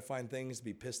you try to find things to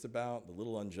be pissed about, the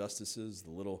little injustices, the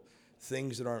little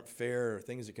things that aren't fair,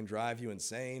 things that can drive you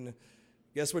insane.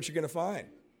 Guess what you're going to find?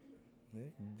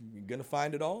 You're going to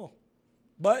find it all.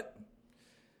 But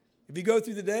if you go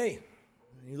through the day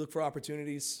and you look for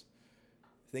opportunities,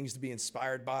 things to be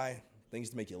inspired by, things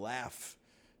to make you laugh,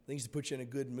 things to put you in a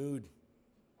good mood,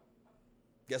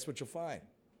 guess what you'll find?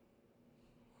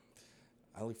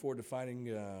 I look forward to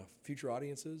finding future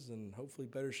audiences and hopefully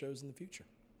better shows in the future.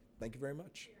 Thank you very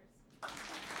much.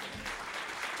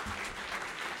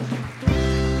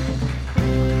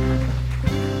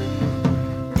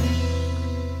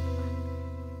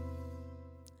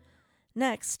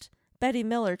 Next, Betty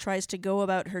Miller tries to go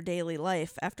about her daily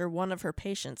life after one of her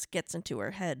patients gets into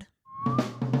her head.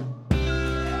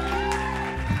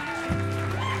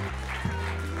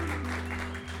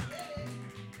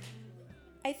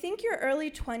 I think your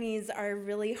early 20s are a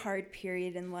really hard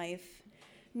period in life.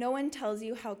 No one tells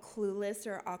you how clueless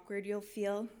or awkward you'll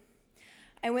feel.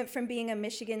 I went from being a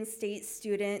Michigan State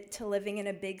student to living in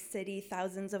a big city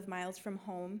thousands of miles from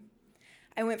home.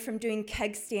 I went from doing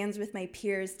keg stands with my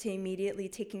peers to immediately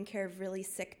taking care of really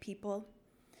sick people.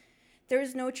 There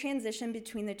was no transition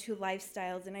between the two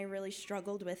lifestyles, and I really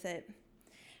struggled with it.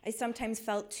 I sometimes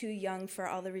felt too young for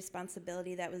all the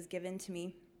responsibility that was given to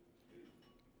me.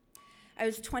 I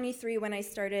was 23 when I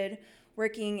started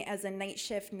working as a night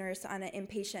shift nurse on an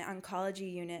inpatient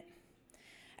oncology unit.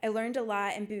 I learned a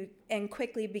lot and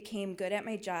quickly became good at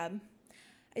my job.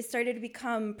 I started to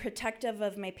become protective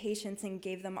of my patients and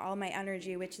gave them all my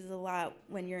energy, which is a lot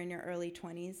when you're in your early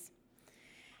 20s.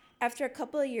 After a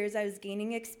couple of years, I was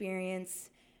gaining experience,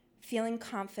 feeling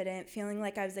confident, feeling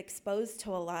like I was exposed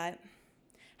to a lot.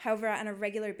 However, on a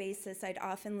regular basis, I'd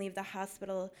often leave the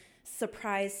hospital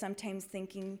surprised, sometimes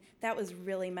thinking that was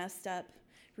really messed up,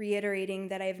 reiterating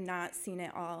that I have not seen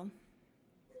it all.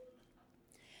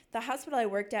 The hospital I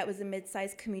worked at was a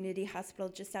mid-sized community hospital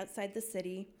just outside the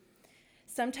city.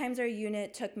 Sometimes our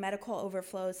unit took medical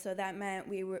overflows, so that meant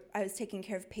I was taking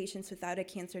care of patients without a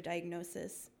cancer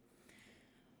diagnosis.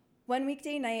 One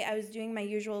weekday night, I was doing my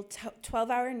usual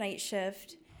 12-hour night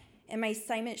shift, and my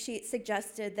assignment sheet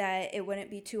suggested that it wouldn't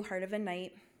be too hard of a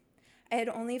night. I had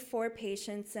only 4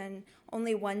 patients, and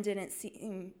only one didn't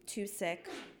seem too sick.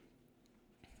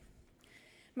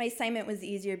 My assignment was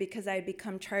easier because I had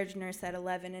become charge nurse at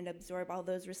 11 and absorbed all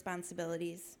those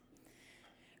responsibilities.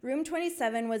 Room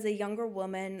 27 was a younger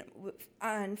woman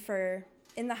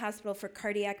in the hospital for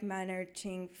cardiac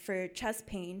monitoring for chest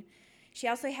pain. She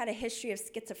also had a history of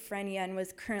schizophrenia and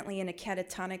was currently in a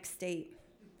catatonic state.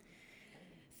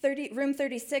 Room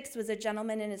 36 was a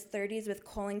gentleman in his 30s with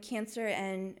colon cancer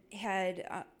and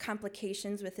had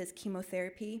complications with his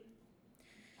chemotherapy.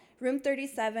 Room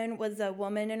 37 was a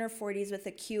woman in her 40s with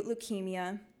acute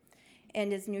leukemia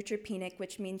and is neutropenic,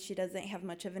 which means she doesn't have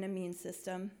much of an immune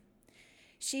system.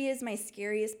 She is my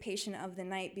scariest patient of the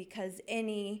night because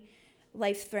any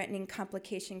life-threatening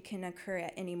complication can occur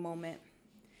at any moment.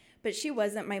 But she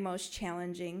wasn't my most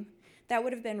challenging. That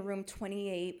would have been room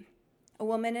 28, a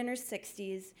woman in her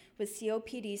 60s with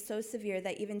COPD so severe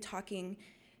that even talking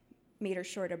made her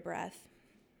short of breath.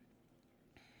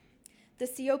 The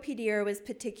COPDer was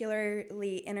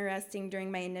particularly interesting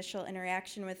during my initial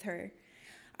interaction with her.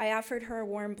 I offered her a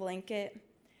warm blanket.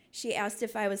 She asked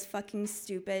if I was fucking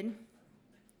stupid.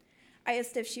 I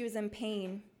asked if she was in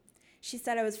pain. She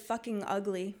said I was fucking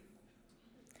ugly.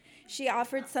 She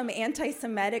offered some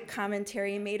anti-Semitic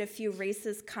commentary and made a few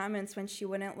racist comments when she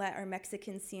wouldn't let our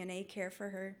Mexican CNA care for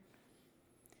her.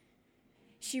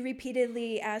 She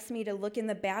repeatedly asked me to look in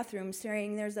the bathroom,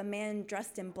 saying there's a man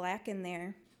dressed in black in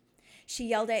there. She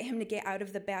yelled at him to get out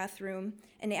of the bathroom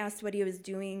and asked what he was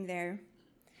doing there.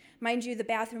 Mind you, the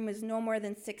bathroom was no more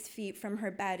than 6 feet from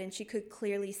her bed, and she could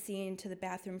clearly see into the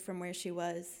bathroom from where she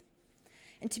was.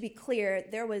 And to be clear,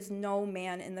 there was no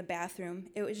man in the bathroom.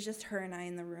 It was just her and I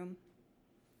in the room.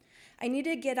 I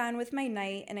needed to get on with my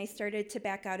night, and I started to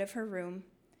back out of her room.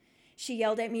 She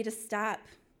yelled at me to stop.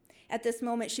 At this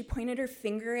moment, she pointed her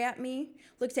finger at me,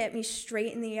 looked at me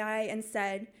straight in the eye, and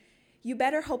said, "You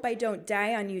better hope I don't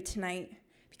die on you tonight,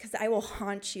 because I will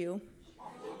haunt you."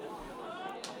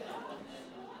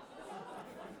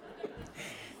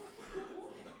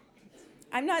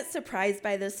 I'm not surprised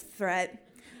by this threat.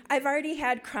 I've already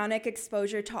had chronic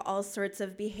exposure to all sorts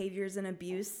of behaviors and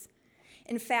abuse.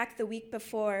 In fact, the week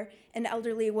before, an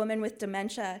elderly woman with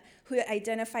dementia who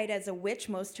identified as a witch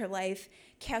most her life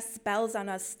cast spells on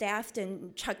us staff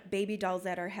and chucked baby dolls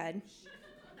at our head.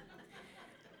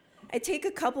 I take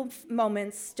a couple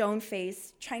moments,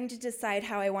 stone-faced, trying to decide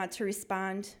how I want to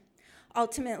respond.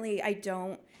 Ultimately, I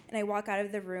don't, and I walk out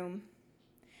of the room.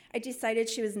 I decided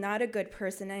she was not a good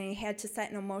person, and I had to set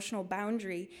an emotional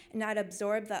boundary and not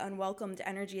absorb the unwelcomed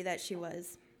energy that she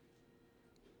was.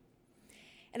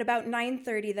 At about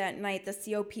 9:30 that night, the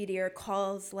COPDer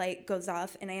calls light goes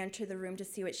off, and I enter the room to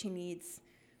see what she needs.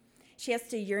 She has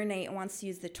to urinate and wants to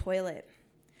use the toilet.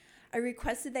 I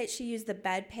requested that she use the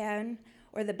bedpan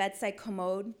or the bedside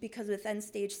commode because with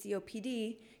end-stage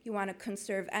COPD, you want to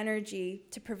conserve energy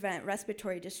to prevent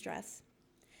respiratory distress.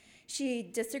 She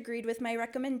disagreed with my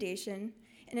recommendation,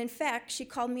 and in fact, she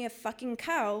called me a fucking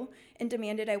cow and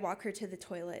demanded I walk her to the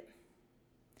toilet.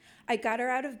 I got her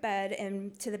out of bed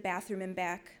and to the bathroom and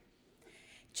back.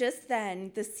 Just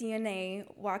then, the CNA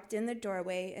walked in the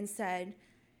doorway and said,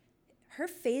 "Her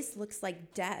face looks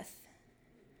like death."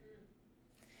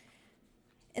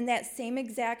 In that same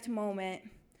exact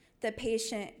moment, the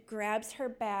patient grabs her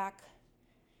back,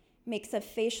 makes a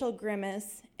facial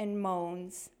grimace, and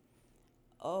moans,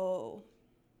 "Oh."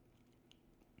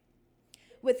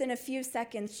 Within a few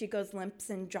seconds, she goes limp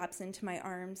and drops into my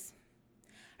arms.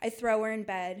 I throw her in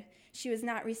bed. She was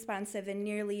not responsive and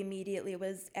nearly immediately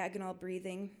was agonal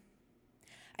breathing.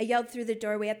 I yelled through the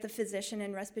doorway at the physician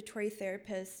and respiratory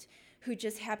therapist who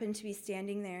just happened to be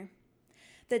standing there.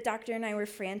 The doctor and I were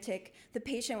frantic. The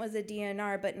patient was a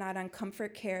DNR but not on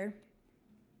comfort care.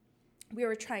 We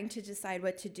were trying to decide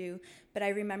what to do, but I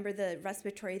remember the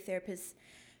respiratory therapist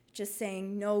just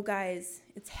saying, "No, guys,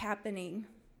 it's happening."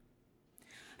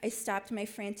 I stopped my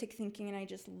frantic thinking and I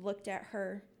just looked at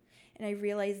her, and I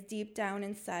realized deep down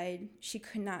inside she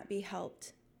could not be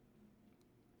helped.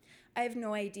 I have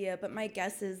no idea, but my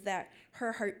guess is that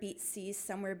her heartbeat ceased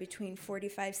somewhere between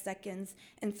 45 seconds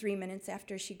and 3 minutes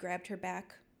after she grabbed her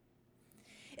back.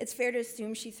 It's fair to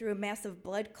assume she threw a massive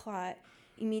blood clot,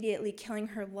 immediately killing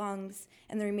her lungs,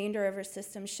 and the remainder of her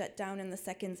system shut down in the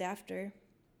seconds after.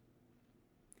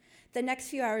 The next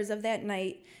few hours of that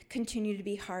night continued to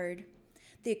be hard.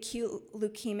 The acute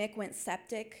leukemic went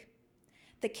septic.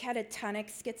 The catatonic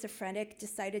schizophrenic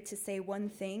decided to say one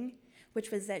thing,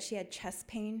 which was that she had chest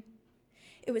pain.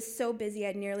 It was so busy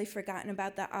I'd nearly forgotten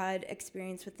about the odd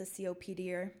experience with the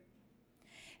COPDer.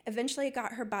 Eventually, I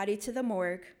got her body to the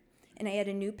morgue, and I had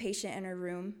a new patient in her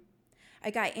room.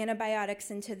 I got antibiotics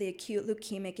into the acute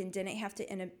leukemic and didn't have to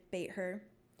intubate her.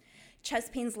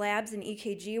 Chest pains labs and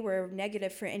EKG were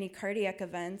negative for any cardiac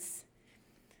events.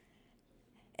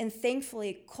 And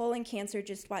thankfully, colon cancer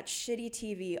just watched shitty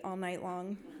TV all night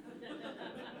long.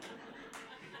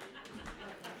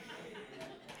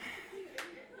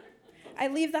 I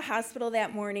leave the hospital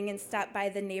that morning and stop by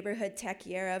the neighborhood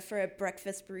taqueria for a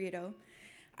breakfast burrito.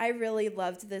 I really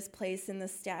loved this place and the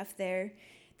staff there.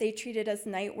 They treated us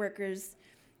night workers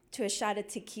to a shot of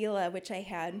tequila, which I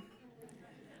had.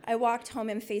 I walked home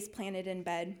and face planted in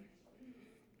bed.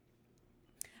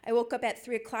 I woke up at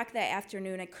 3 o'clock that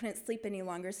afternoon. I couldn't sleep any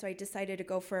longer, so I decided to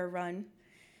go for a run.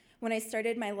 When I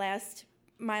started my last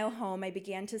mile home, I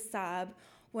began to sob,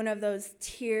 one of those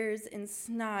tears and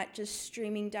snot just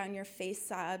streaming down your face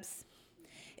sobs.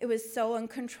 It was so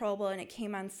uncontrollable, and it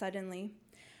came on suddenly.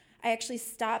 I actually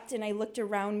stopped and I looked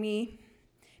around me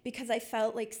because I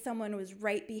felt like someone was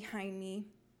right behind me,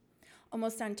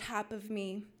 almost on top of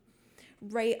me,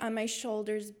 right on my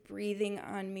shoulders, breathing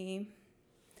on me.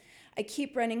 I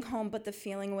keep running home, but the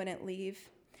feeling wouldn't leave.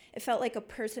 It felt like a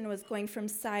person was going from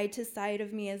side to side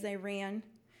of me as I ran.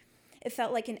 It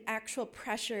felt like an actual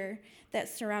pressure that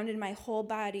surrounded my whole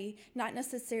body, not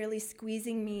necessarily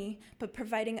squeezing me, but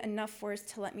providing enough force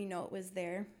to let me know it was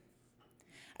there.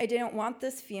 I didn't want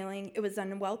this feeling. It was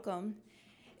unwelcome.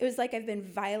 It was like I've been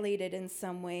violated in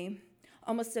some way,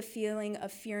 almost a feeling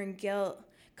of fear and guilt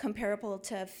comparable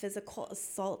to physical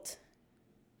assault.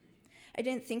 I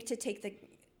didn't think to take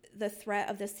the threat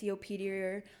of the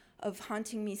COPD of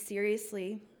haunting me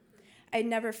seriously. I'd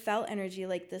never felt energy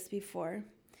like this before.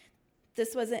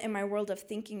 This wasn't in my world of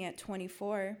thinking at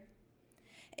 24.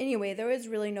 Anyway, there was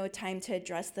really no time to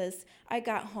address this. I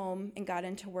got home and got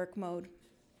into work mode.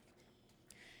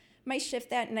 My shift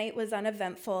that night was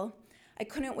uneventful. I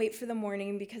couldn't wait for the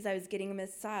morning because I was getting a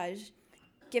massage,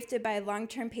 gifted by a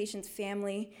long-term patient's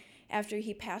family after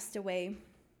he passed away.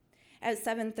 At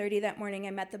 7:30 that morning,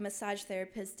 I met the massage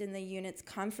therapist in the unit's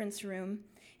conference room,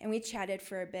 and we chatted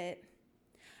for a bit.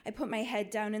 I put my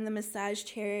head down in the massage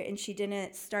chair, and she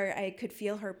didn't start. I could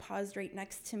feel her paused right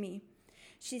next to me.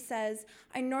 She says,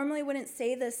 "I normally wouldn't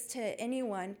say this to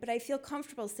anyone, but I feel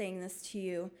comfortable saying this to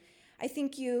you. I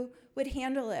think you would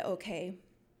handle it okay.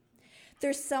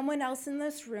 There's someone else in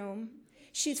this room.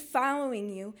 She's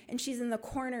following you, and she's in the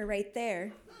corner right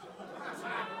there."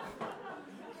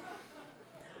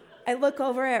 I look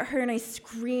over at her, and I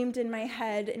screamed in my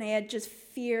head, and I had just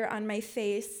fear on my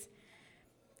face.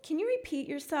 "Can you repeat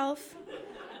yourself?"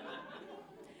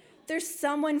 "There's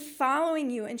someone following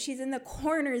you, and she's in the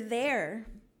corner there."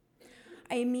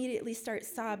 I immediately start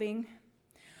sobbing.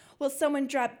 "Well, someone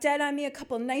dropped dead on me a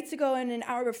couple nights ago, and an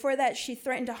hour before that, she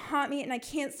threatened to haunt me, and I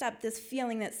can't stop this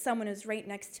feeling that someone is right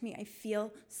next to me. I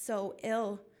feel so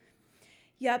ill."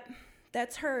 "Yep,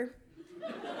 that's her."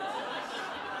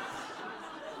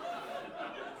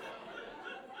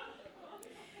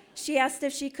 She asked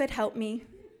if she could help me.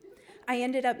 I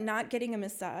ended up not getting a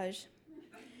massage.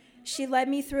 She led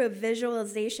me through a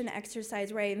visualization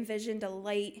exercise where I envisioned a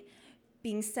light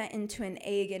being sent into an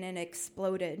egg and it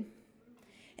exploded.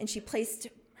 And she placed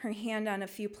her hand on a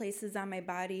few places on my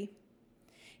body.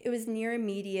 It was near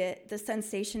immediate. The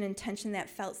sensation and tension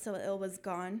that felt so ill was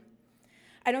gone.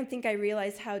 I don't think I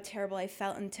realized how terrible I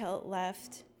felt until it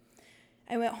left.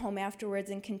 I went home afterwards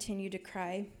and continued to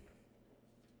cry.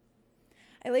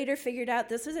 I later figured out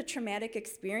this was a traumatic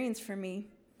experience for me,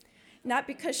 not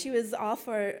because she was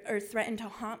awful or threatened to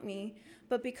haunt me,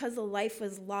 but because a life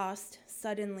was lost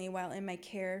suddenly while in my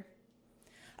care.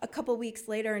 A couple weeks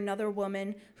later, another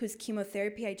woman whose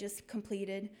chemotherapy I just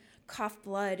completed coughed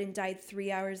blood and died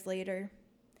 3 hours later.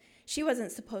 She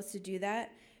wasn't supposed to do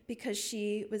that because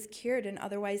she was cured and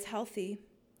otherwise healthy.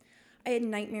 I had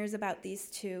nightmares about these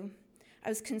two. I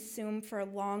was consumed for a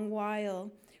long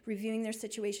while, reviewing their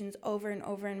situations over and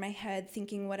over in my head,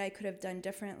 thinking what I could have done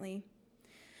differently.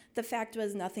 The fact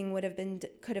was nothing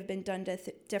could have been done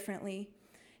differently.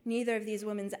 Neither of these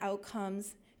women's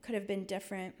outcomes could have been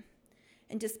different.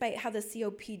 And despite how the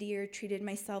COPDer treated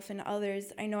myself and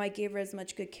others, I know I gave her as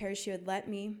much good care as she would let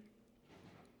me.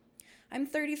 I'm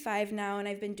 35 now, and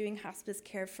I've been doing hospice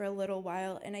care for a little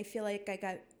while, and I feel like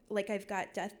I've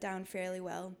got death down fairly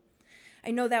well. I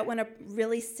know that when a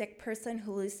really sick person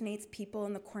hallucinates people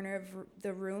in the corner of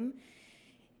the room,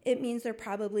 it means they're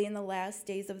probably in the last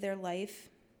days of their life.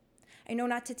 I know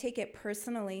not to take it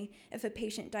personally if a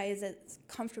patient dies as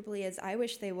comfortably as I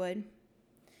wish they would.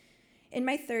 In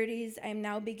my 30s, I am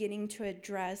now beginning to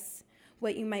address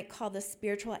what you might call the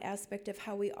spiritual aspect of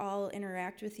how we all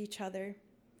interact with each other.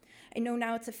 I know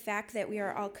now it's a fact that we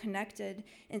are all connected.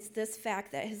 It's this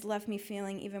fact that has left me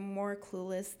feeling even more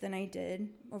clueless than I did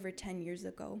over 10 years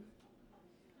ago.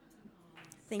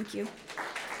 Thank you.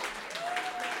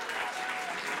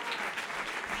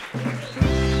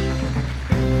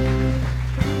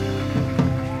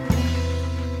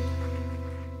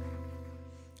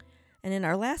 And in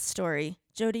our last story,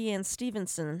 Jody Ann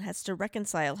Stevenson has to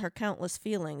reconcile her countless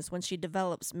feelings when she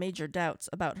develops major doubts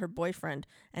about her boyfriend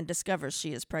and discovers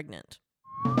she is pregnant.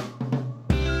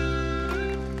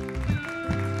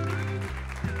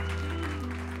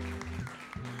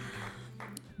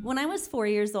 When I was 4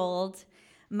 years old,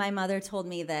 my mother told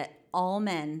me that all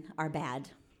men are bad.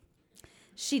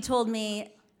 She told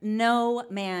me no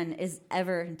man is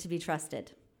ever to be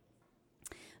trusted.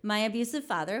 My abusive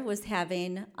father was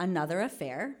having another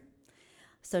affair.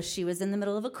 So she was in the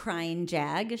middle of a crying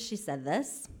jag as she said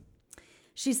this.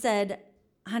 She said,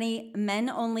 "Honey, men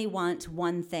only want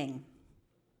one thing."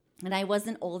 And I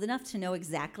wasn't old enough to know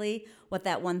exactly what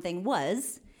that one thing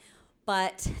was.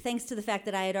 But thanks to the fact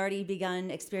that I had already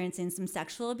begun experiencing some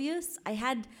sexual abuse, I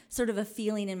had sort of a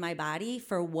feeling in my body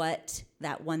for what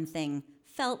that one thing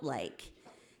felt like.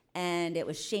 And it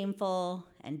was shameful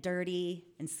and dirty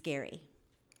and scary.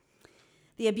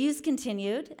 The abuse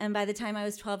continued, and by the time I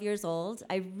was 12 years old,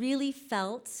 I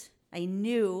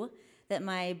knew that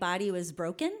my body was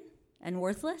broken and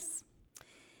worthless,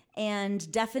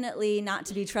 and definitely not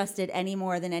to be trusted any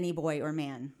more than any boy or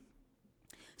man.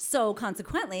 So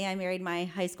consequently, I married my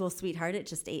high school sweetheart at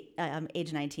just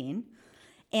age 19.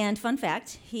 And fun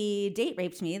fact, he date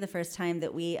raped me the first time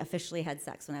that we officially had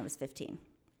sex when I was 15.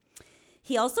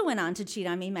 He also went on to cheat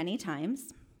on me many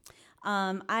times.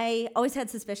 I always had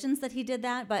suspicions that he did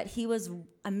that, but he was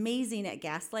amazing at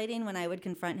gaslighting when I would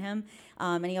confront him.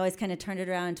 And he always kind of turned it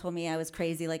around and told me I was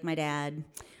crazy like my dad.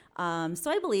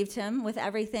 So I believed him with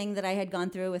everything that I had gone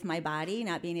through with my body,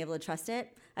 not being able to trust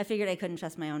it. I figured I couldn't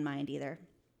trust my own mind either.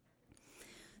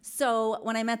 So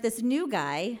when I met this new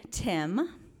guy, Tim,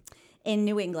 in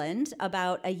New England,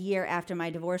 about a year after my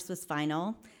divorce was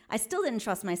final, I still didn't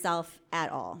trust myself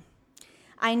at all.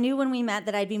 I knew when we met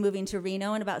that I'd be moving to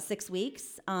Reno in about 6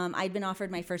 weeks. I'd been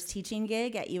offered my first teaching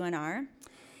gig at UNR,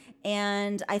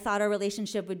 and I thought our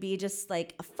relationship would be just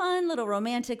like a fun little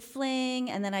romantic fling,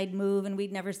 and then I'd move and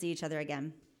we'd never see each other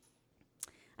again.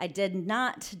 I did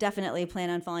not definitely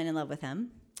plan on falling in love with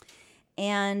him,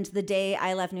 and the day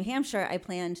I left New Hampshire, I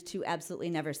planned to absolutely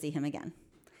never see him again.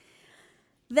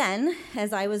 Then,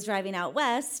 as I was driving out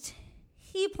west,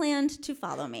 he planned to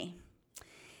follow me.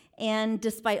 And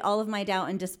despite all of my doubt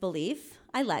and disbelief,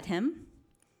 I let him.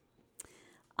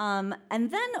 And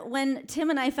then when Tim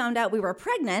and I found out we were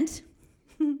pregnant,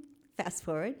 fast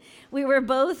forward, we were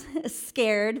both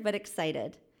scared but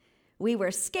excited. We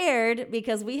were scared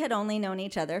because we had only known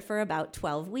each other for about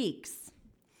 12 weeks.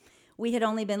 We had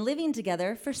only been living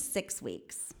together for 6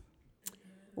 weeks.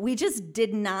 We just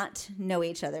did not know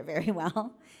each other very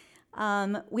well.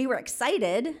 We were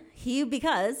excited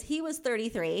because he was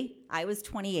 33, I was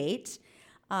 28.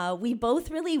 We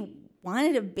both really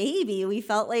wanted a baby. We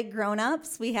felt like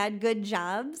grown-ups. We had good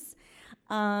jobs.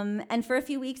 And for a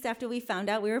few weeks after we found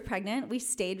out we were pregnant, we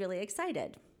stayed really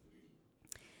excited.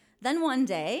 Then one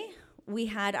day, we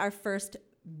had our first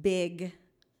big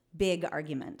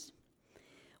argument.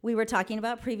 We were talking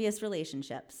about previous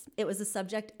relationships. It was a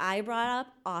subject I brought up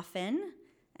often,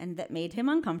 and that made him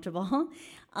uncomfortable,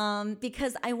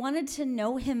 because I wanted to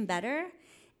know him better,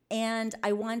 and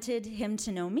I wanted him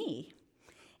to know me.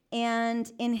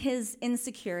 And in his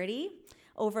insecurity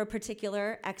over a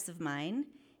particular ex of mine,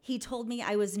 he told me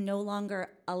I was no longer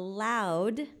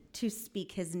allowed to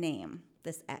speak his name,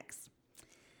 this ex.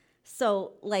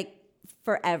 So, like,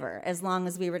 forever, as long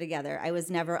as we were together, I was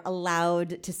never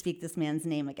allowed to speak this man's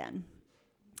name again.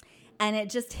 And it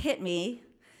just hit me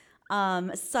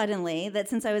suddenly that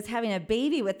since I was having a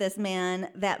baby with this man,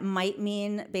 that might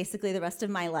mean basically the rest of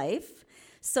my life.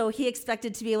 So he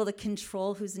expected to be able to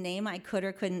control whose name I could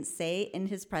or couldn't say in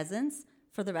his presence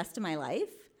for the rest of my life.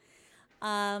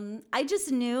 I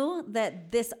just knew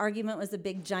that this argument was a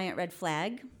big, giant red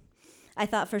flag. I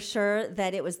thought for sure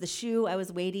that it was the shoe I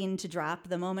was waiting to drop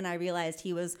the moment I realized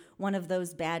he was one of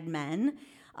those bad men,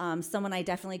 someone I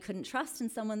definitely couldn't trust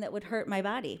and someone that would hurt my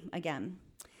body again.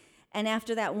 And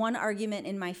after that one argument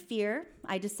in my fear,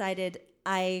 I decided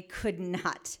I could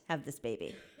not have this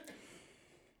baby.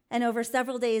 And over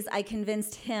several days, I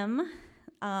convinced him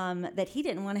that he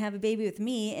didn't want to have a baby with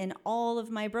me in all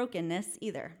of my brokenness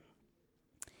either.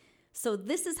 So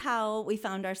this is how we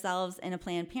found ourselves in a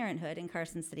Planned Parenthood in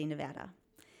Carson City, Nevada,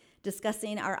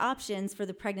 discussing our options for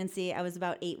the pregnancy I was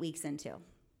about 8 weeks into.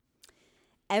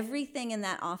 Everything in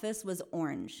that office was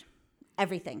orange.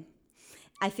 Everything.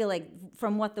 I feel like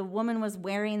from what the woman was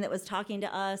wearing that was talking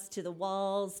to us, to the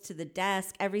walls, to the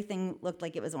desk, everything looked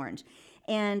like it was orange.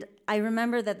 And I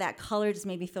remember that color just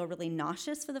made me feel really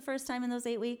nauseous for the first time in those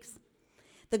 8 weeks.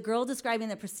 The girl describing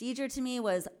the procedure to me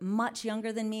was much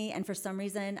younger than me, and for some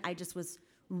reason, I just was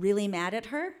really mad at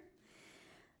her.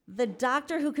 The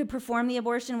doctor who could perform the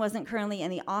abortion wasn't currently in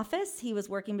the office. He was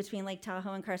working between Lake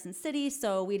Tahoe and Carson City,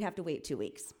 so we'd have to wait 2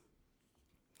 weeks.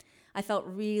 I felt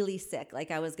really sick,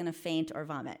 like I was going to faint or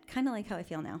vomit, kind of like how I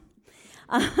feel now.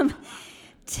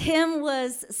 Tim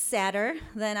was sadder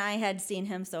than I had seen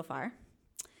him so far.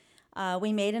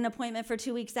 We made an appointment for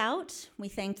 2 weeks out. We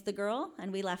thanked the girl,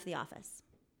 and we left the office.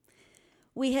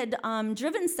 We had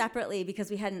driven separately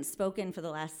because we hadn't spoken for the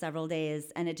last several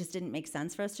days, and it just didn't make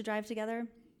sense for us to drive together.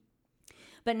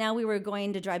 But now we were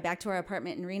going to drive back to our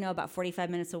apartment in Reno, about 45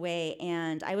 minutes away,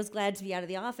 and I was glad to be out of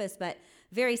the office, but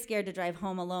very scared to drive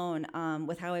home alone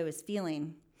with how I was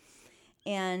feeling.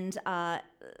 And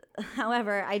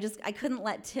however, I couldn't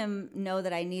let Tim know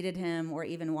that I needed him or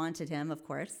even wanted him, of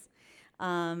course.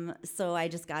 So I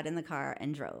just got in the car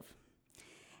and drove.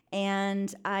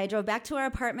 And I drove back to our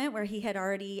apartment where he had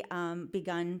already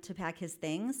begun to pack his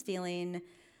things, feeling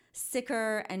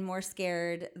sicker and more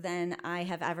scared than I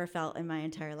have ever felt in my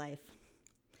entire life.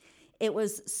 It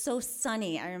was so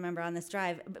sunny, I remember, on this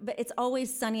drive. But it's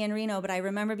always sunny in Reno, but I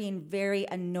remember being very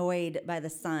annoyed by the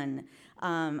sun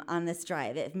on this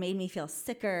drive. It made me feel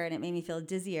sicker, and it made me feel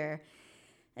dizzier.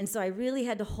 And so I really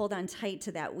had to hold on tight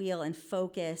to that wheel and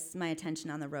focus my attention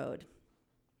on the road.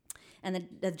 And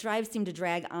the drive seemed to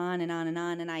drag on and on and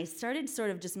on. And I started sort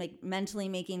of just mentally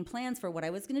making plans for what I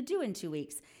was going to do in 2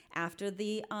 weeks after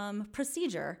the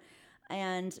procedure.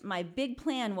 And my big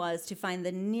plan was to find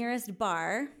the nearest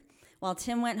bar. While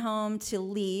Tim went home to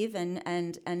leave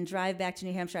and drive back to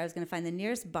New Hampshire, I was going to find the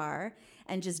nearest bar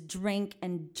and just drink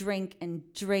and drink and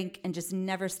drink and just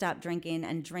never stop drinking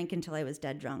and drink until I was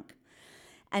dead drunk.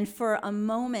 And for a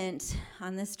moment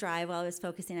on this drive while I was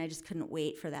focusing, I just couldn't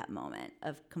wait for that moment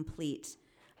of complete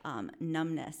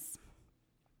numbness.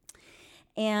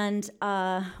 And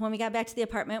when we got back to the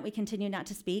apartment, we continued not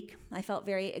to speak. I felt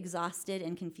very exhausted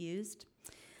and confused.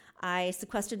 I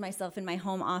sequestered myself in my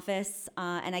home office,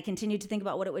 and I continued to think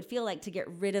about what it would feel like to get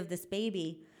rid of this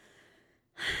baby.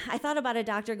 I thought about a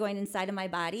doctor going inside of my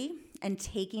body and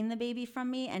taking the baby from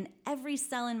me, and every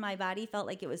cell in my body felt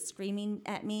like it was screaming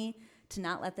at me to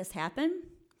not let this happen.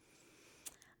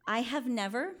 I have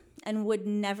never and would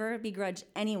never begrudge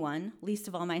anyone, least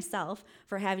of all myself,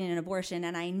 for having an abortion,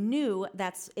 and I knew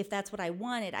if that's what I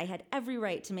wanted, I had every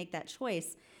right to make that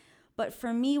choice. But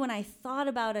for me, when I thought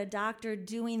about a doctor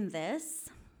doing this,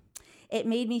 it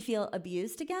made me feel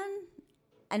abused again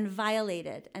and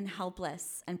violated and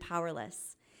helpless and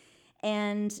powerless.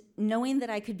 And knowing that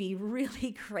I could be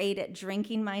really great at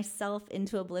drinking myself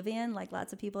into oblivion, like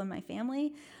lots of people in my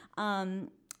family, when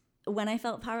I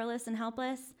felt powerless and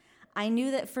helpless, I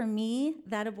knew that for me,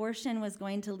 that abortion was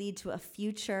going to lead to a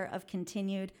future of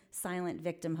continued silent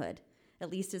victimhood,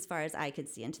 at least as far as I could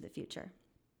see into the future.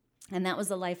 And that was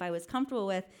the life I was comfortable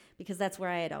with because that's where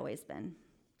I had always been.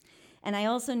 And I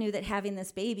also knew that having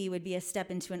this baby would be a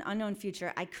step into an unknown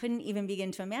future I couldn't even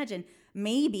begin to imagine.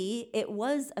 Maybe it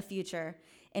was a future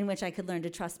in which I could learn to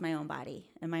trust my own body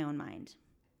and my own mind.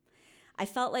 I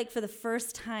felt like for the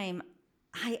first time,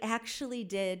 I actually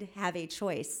did have a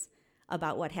choice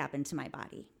about what happened to my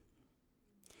body.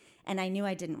 And I knew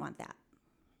I didn't want that.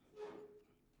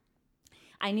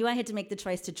 I knew I had to make the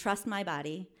choice to trust my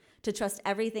body, to trust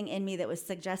everything in me that was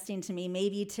suggesting to me,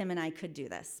 maybe Tim and I could do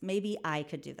this. Maybe I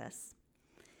could do this.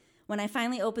 When I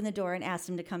finally opened the door and asked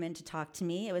him to come in to talk to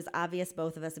me, it was obvious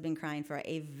both of us had been crying for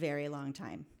a very long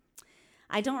time.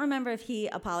 I don't remember if he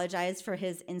apologized for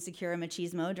his insecure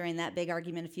machismo during that big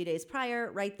argument a few days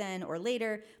prior, right then or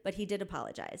later, but he did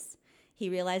apologize. He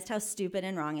realized how stupid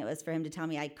and wrong it was for him to tell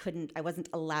me I wasn't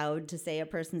allowed to say a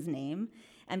person's name.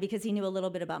 And because he knew a little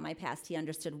bit about my past, he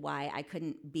understood why I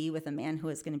couldn't be with a man who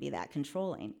was going to be that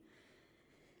controlling.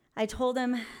 I told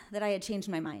him that I had changed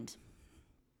my mind.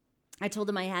 I told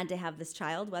him I had to have this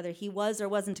child, whether he was or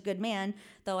wasn't a good man,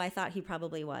 though I thought he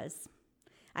probably was.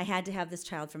 I had to have this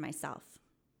child for myself.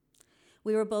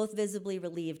 We were both visibly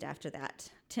relieved after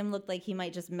that. Tim looked like he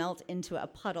might just melt into a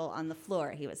puddle on the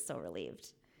floor. He was so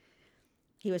relieved.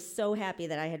 He was so happy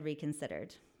that I had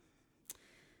reconsidered.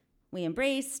 We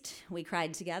embraced, we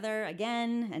cried together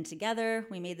again, and together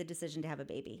we made the decision to have a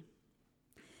baby.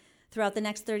 Throughout the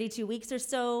next 32 weeks or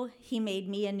so, he made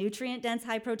me a nutrient-dense,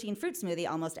 high-protein fruit smoothie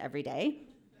almost every day.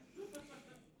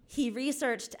 He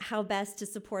researched how best to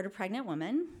support a pregnant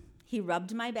woman. He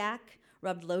rubbed my back,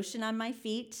 rubbed lotion on my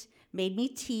feet, made me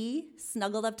tea,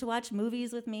 snuggled up to watch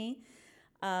movies with me.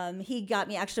 He got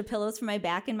me extra pillows for my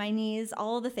back and my knees,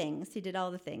 all the things. He did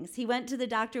all the things. He went to the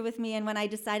doctor with me, and when I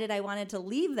decided I wanted to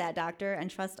leave that doctor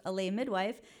and trust a lay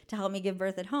midwife to help me give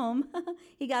birth at home,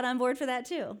 he got on board for that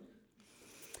too.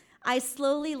 I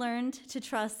slowly learned to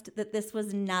trust that this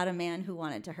was not a man who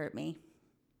wanted to hurt me.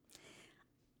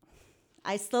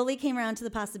 I slowly came around to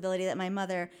the possibility that my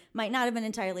mother might not have been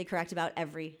entirely correct about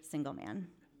every single man.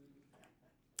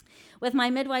 With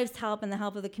my midwife's help and the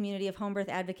help of the community of home birth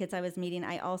advocates I was meeting,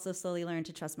 I also slowly learned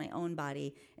to trust my own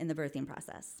body in the birthing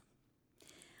process.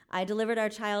 I delivered our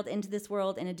child into this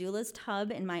world in a doula's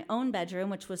tub in my own bedroom,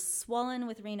 which was swollen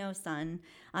with Reno sun,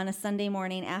 on a Sunday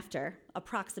morning after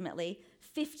approximately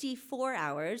 54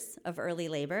 hours of early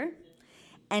labor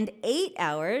and 8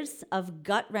 hours of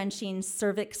gut-wrenching,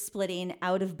 cervix-splitting,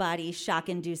 out-of-body,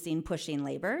 shock-inducing pushing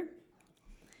labor.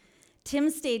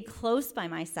 Tim stayed close by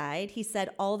my side. He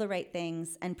said all the right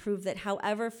things and proved that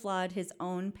however flawed his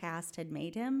own past had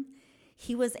made him,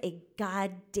 he was a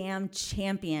goddamn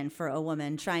champion for a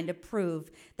woman trying to prove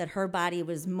that her body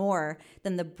was more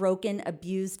than the broken,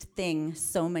 abused thing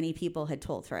so many people had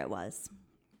told her it was.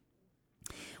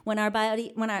 When our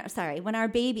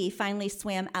baby finally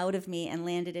swam out of me and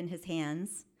landed in his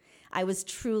hands, I was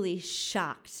truly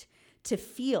shocked to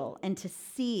feel and to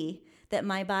see that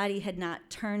my body had not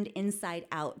turned inside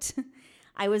out.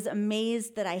 I was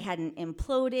amazed that I hadn't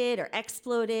imploded or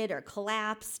exploded or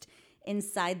collapsed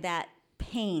inside that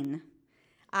pain.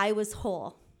 I was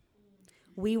whole.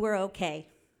 We were okay.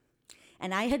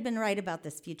 And I had been right about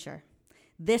this future.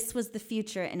 This was the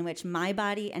future in which my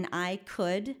body and I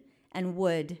could and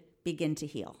would begin to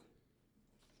heal.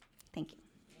 Thank you.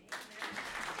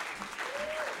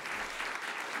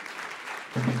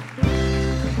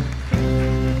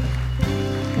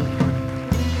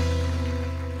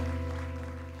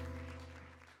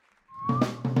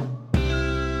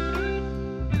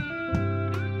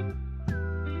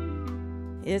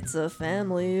 It's a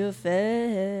family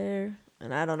affair.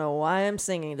 And I don't know why I'm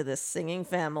singing to this singing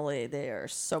family. They are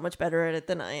so much better at it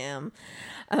than I am.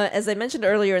 As I mentioned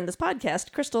earlier in this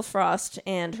podcast, Crystal Frost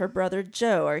and her brother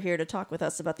Joe are here to talk with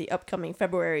us about the upcoming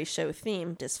February show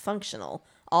theme, Dysfunctional.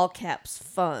 All caps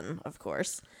fun, of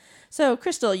course. So,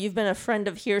 Crystal, you've been a friend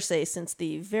of Hearsay since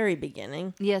the very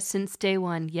beginning. Yes, since day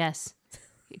one. Yes.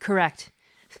 Correct.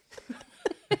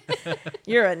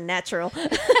 You're a natural.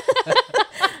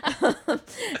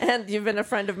 And you've been a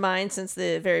friend of mine since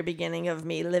the very beginning of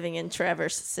me living in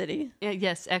Traverse City.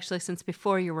 Yes, actually, since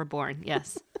before you were born.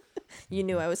 Yes. You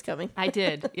knew I was coming. I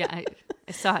did. Yeah,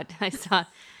 I saw it. I saw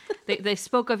it. They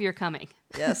spoke of your coming.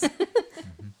 Yes.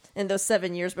 In those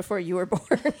 7 years before you were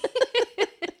born.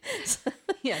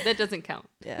 Yeah, that doesn't count.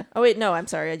 Yeah. Oh, wait, no, I'm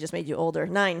sorry. I just made you older.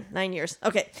 9 years.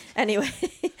 Okay. Anyway,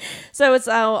 so it's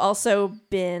also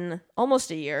been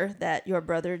almost a year that your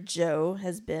brother Joe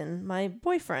has been my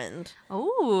boyfriend.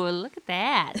 Oh, look at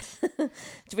that.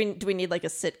 Do we need like a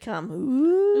sitcom?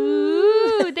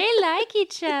 Ooh, they like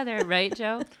each other. Right,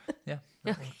 Joe? Yeah.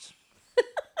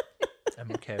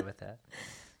 I'm okay with that.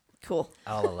 Cool.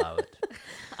 I'll allow it.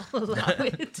 I'll allow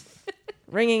it.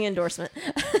 Ringing endorsement.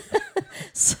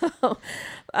 So,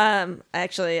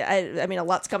 actually, I mean, a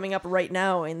lot's coming up right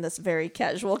now in this very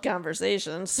casual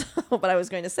conversation. So, what I was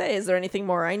going to say, is there anything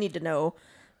more I need to know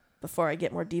before I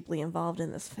get more deeply involved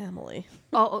in this family?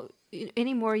 Oh,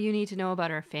 any more you need to know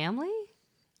about our family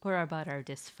or about our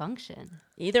dysfunction?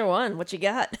 Either one. What you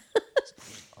got?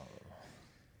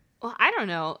 Well, I don't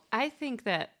know. I think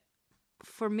that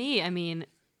for me, I mean,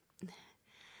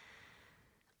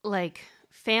 like,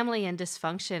 family and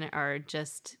dysfunction are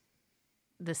just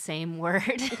the same word.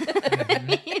 I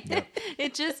mean,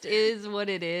 it just is what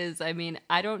it is. I mean,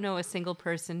 I don't know a single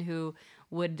person who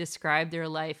would describe their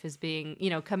life as being,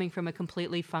 coming from a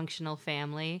completely functional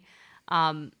family.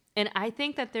 And I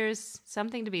think that there's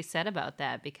something to be said about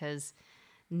that because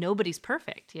nobody's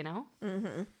perfect,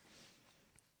 Mm-hmm.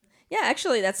 Yeah,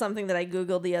 actually, that's something that I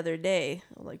Googled the other day.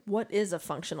 Like, what is a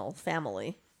functional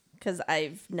family? Because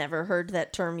I've never heard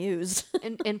that term used.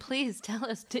 and please tell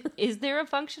us, is there a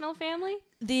functional family?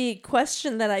 The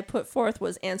question that I put forth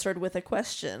was answered with a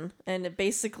question. And it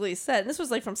basically said, this was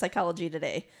like from Psychology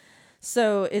Today.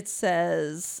 So it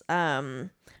says,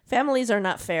 families are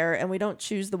not fair and we don't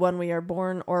choose the one we are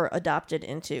born or adopted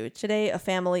into. Today, a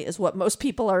family is what most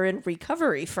people are in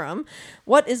recovery from.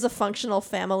 What is a functional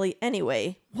family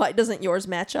anyway? Why doesn't yours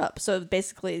match up? So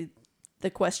basically,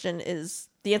 the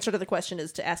answer to the question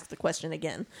is to ask the question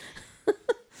again.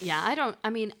 Yeah, I don't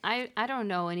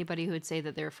know anybody who would say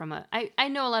that they're from I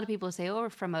know a lot of people who say,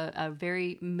 we're from a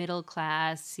very middle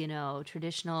class,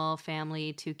 traditional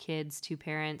family, 2 kids, 2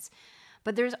 parents.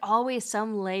 But there's always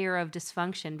some layer of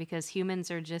dysfunction because humans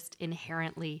are just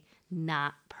inherently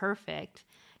not perfect.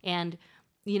 And,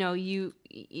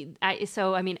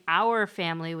 our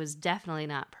family was definitely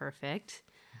not perfect.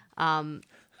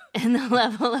 And the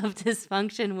level of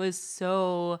dysfunction was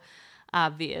so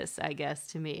obvious, I guess,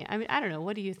 to me. I mean, I don't know.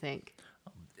 What do you think?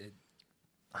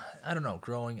 I don't know.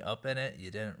 Growing up in it,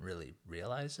 you didn't really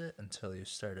realize it until you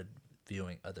started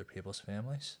viewing other people's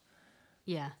families.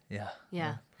 Yeah.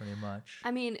 Yeah, pretty much.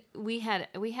 I mean, we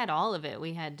had all of it.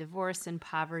 We had divorce and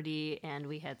poverty, and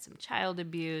we had some child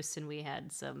abuse, and we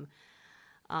had some,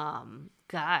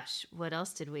 what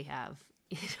else did we have?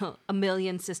 1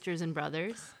 million sisters and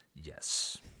brothers.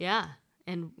 Yes. Yeah.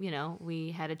 And,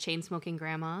 we had a chain-smoking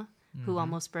grandma who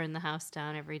almost burned the house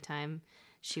down every time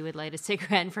she would light a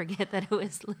cigarette and forget that it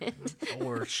was lit.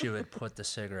 Or she would put the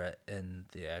cigarette in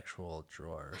the actual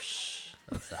drawers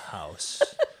of the house.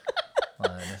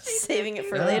 Saving it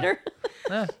for later.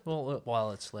 Well,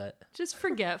 while it's lit. Just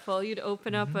forgetful. You'd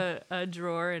open up a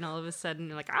drawer and all of a sudden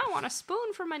you're like, I want a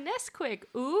spoon for my Nesquik.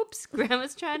 Oops,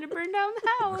 Grandma's trying to burn down the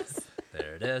house.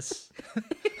 There it is.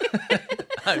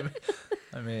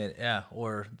 I mean, yeah,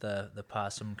 or the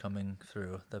possum coming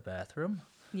through the bathroom.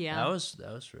 Yeah. That was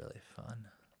really fun.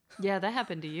 Yeah, that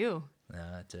happened to you.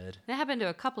 Yeah, it did. That happened to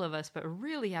a couple of us, but it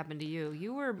really happened to you.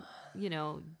 You were,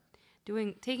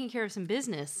 taking care of some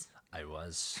business. I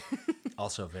was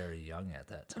also very young at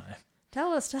that time.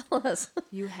 Tell us.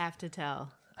 You have to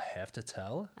tell. I have to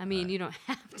tell? I mean, you don't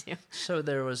have to. So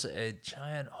there was a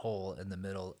giant hole in the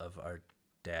middle of our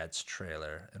Dad's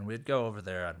trailer, and we'd go over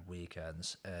there on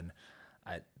weekends, and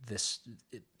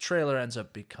trailer ends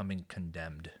up becoming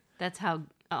condemned. That's how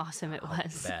awesome it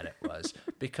was. How bad it was,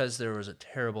 because there was a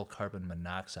terrible carbon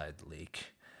monoxide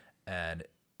leak, and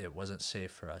it wasn't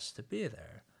safe for us to be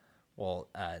there. Well,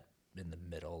 in the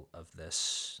middle of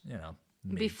this,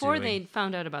 Before they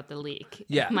found out about the leak,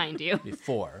 mind you.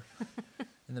 Before.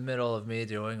 In the middle of me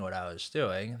doing what I was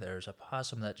doing, there's a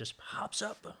possum that just pops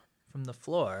up from the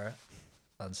floor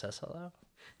and says hello.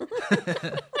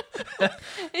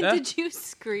 And did you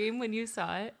scream when you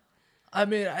saw it? I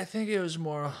mean, I think it was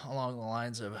more along the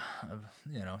lines of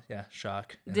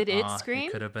shock. Did it scream?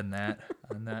 It could have been that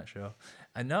on that show.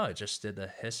 I know, it just did the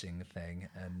hissing thing,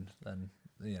 and then,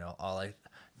 all I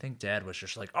think Dad was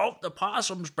just like, oh, the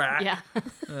possum's back. Yeah.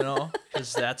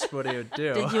 Because that's what he would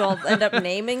do. Did you all end up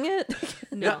naming it?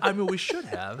 No. Yeah, I mean, we should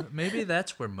have. Maybe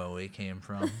that's where Moe came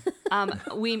from.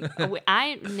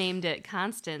 I named it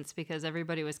Constance because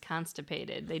everybody was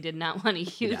constipated. They did not want to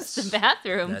use Yes, the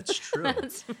bathroom. That's true.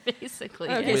 That's basically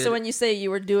Okay, it. so when you say you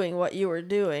were doing what you were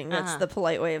doing, that's the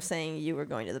polite way of saying you were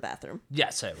going to the bathroom.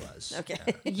 Yes, I was. Okay.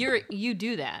 Yeah. You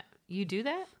do that. You do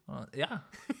that? Well, yeah.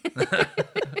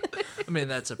 I mean,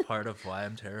 that's a part of why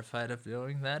I'm terrified of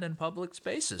doing that in public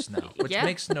spaces now, which Yeah.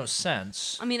 makes no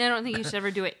sense. I mean, I don't think you should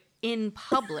ever do it in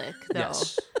public, though.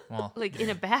 Yes. Well, Like in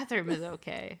a bathroom is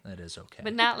okay, that is okay.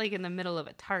 but not like in the middle of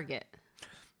a Target.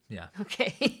 Yeah.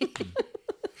 Okay.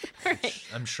 All right.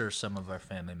 I'm sure some of our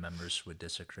family members would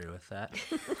disagree with that.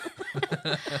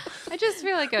 I just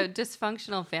feel like a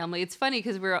dysfunctional family. It's funny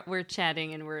because we're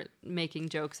chatting and we're making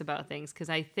jokes about things because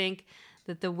I think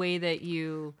that the way that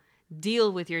you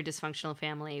deal with your dysfunctional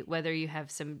family, whether you have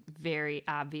some very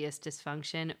obvious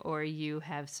dysfunction or you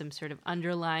have some sort of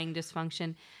underlying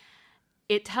dysfunction,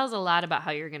 it tells a lot about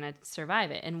how you're going to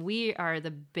survive it. And we are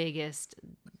the biggest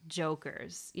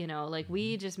jokers, like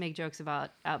we just make jokes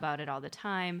about it all the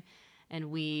time. And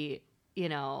we,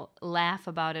 laugh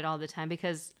about it all the time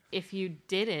because if you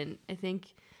didn't, I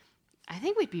think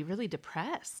we'd be really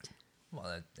depressed.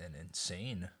 Well, and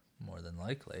insane, more than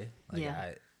likely. Like,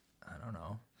 Yeah. I don't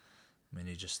know. I mean,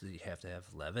 you have to have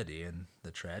levity in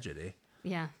the tragedy.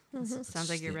 Yeah. Sounds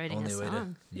like you're the writing a only way to-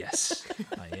 song. Yes,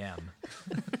 I am.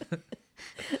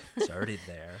 It's already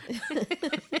there.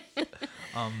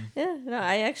 Yeah, no,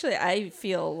 I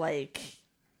feel like,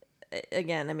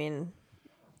 again, I mean,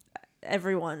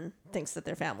 everyone thinks that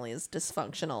their family is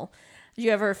dysfunctional. Do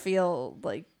you ever feel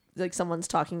like someone's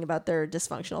talking about their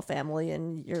dysfunctional family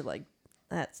and you're like,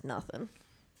 that's nothing?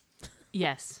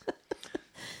 Yes.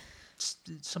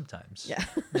 Sometimes. Yeah.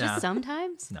 Just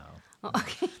sometimes? No. Oh,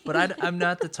 okay. But I'm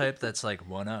not the type that's like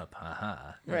one up,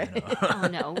 haha. Right. Oh,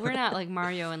 no. We're not like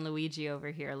Mario and Luigi over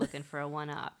here looking for a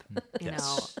one-up.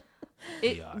 Yes.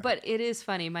 It, are. but it is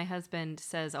funny. My husband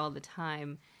says all the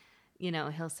time,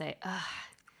 he'll say,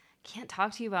 can't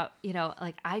talk to you about,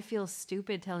 like I feel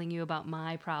stupid telling you about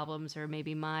my problems or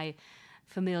maybe my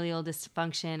familial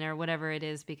dysfunction or whatever it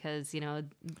is because,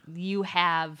 you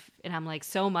have, and I'm like,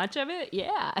 so much of it?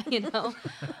 Yeah,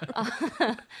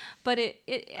 but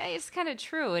it's kind of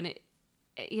true. And,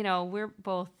 we're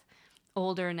both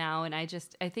older now. And I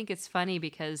think it's funny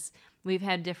because we've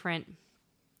had different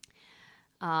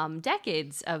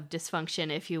decades of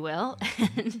dysfunction, if you will.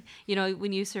 And,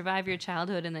 when you survive your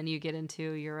childhood and then you get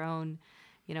into your own,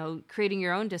 creating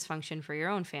your own dysfunction for your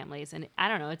own families. And I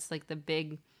don't know, it's like the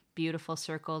big, beautiful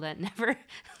circle that never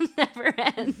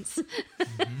ends.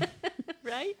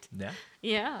 Right? Yeah.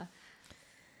 Yeah.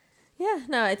 Yeah,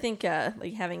 no, I think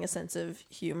like having a sense of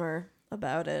humor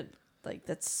about it, like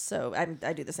that's so.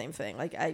 I do the same thing. Like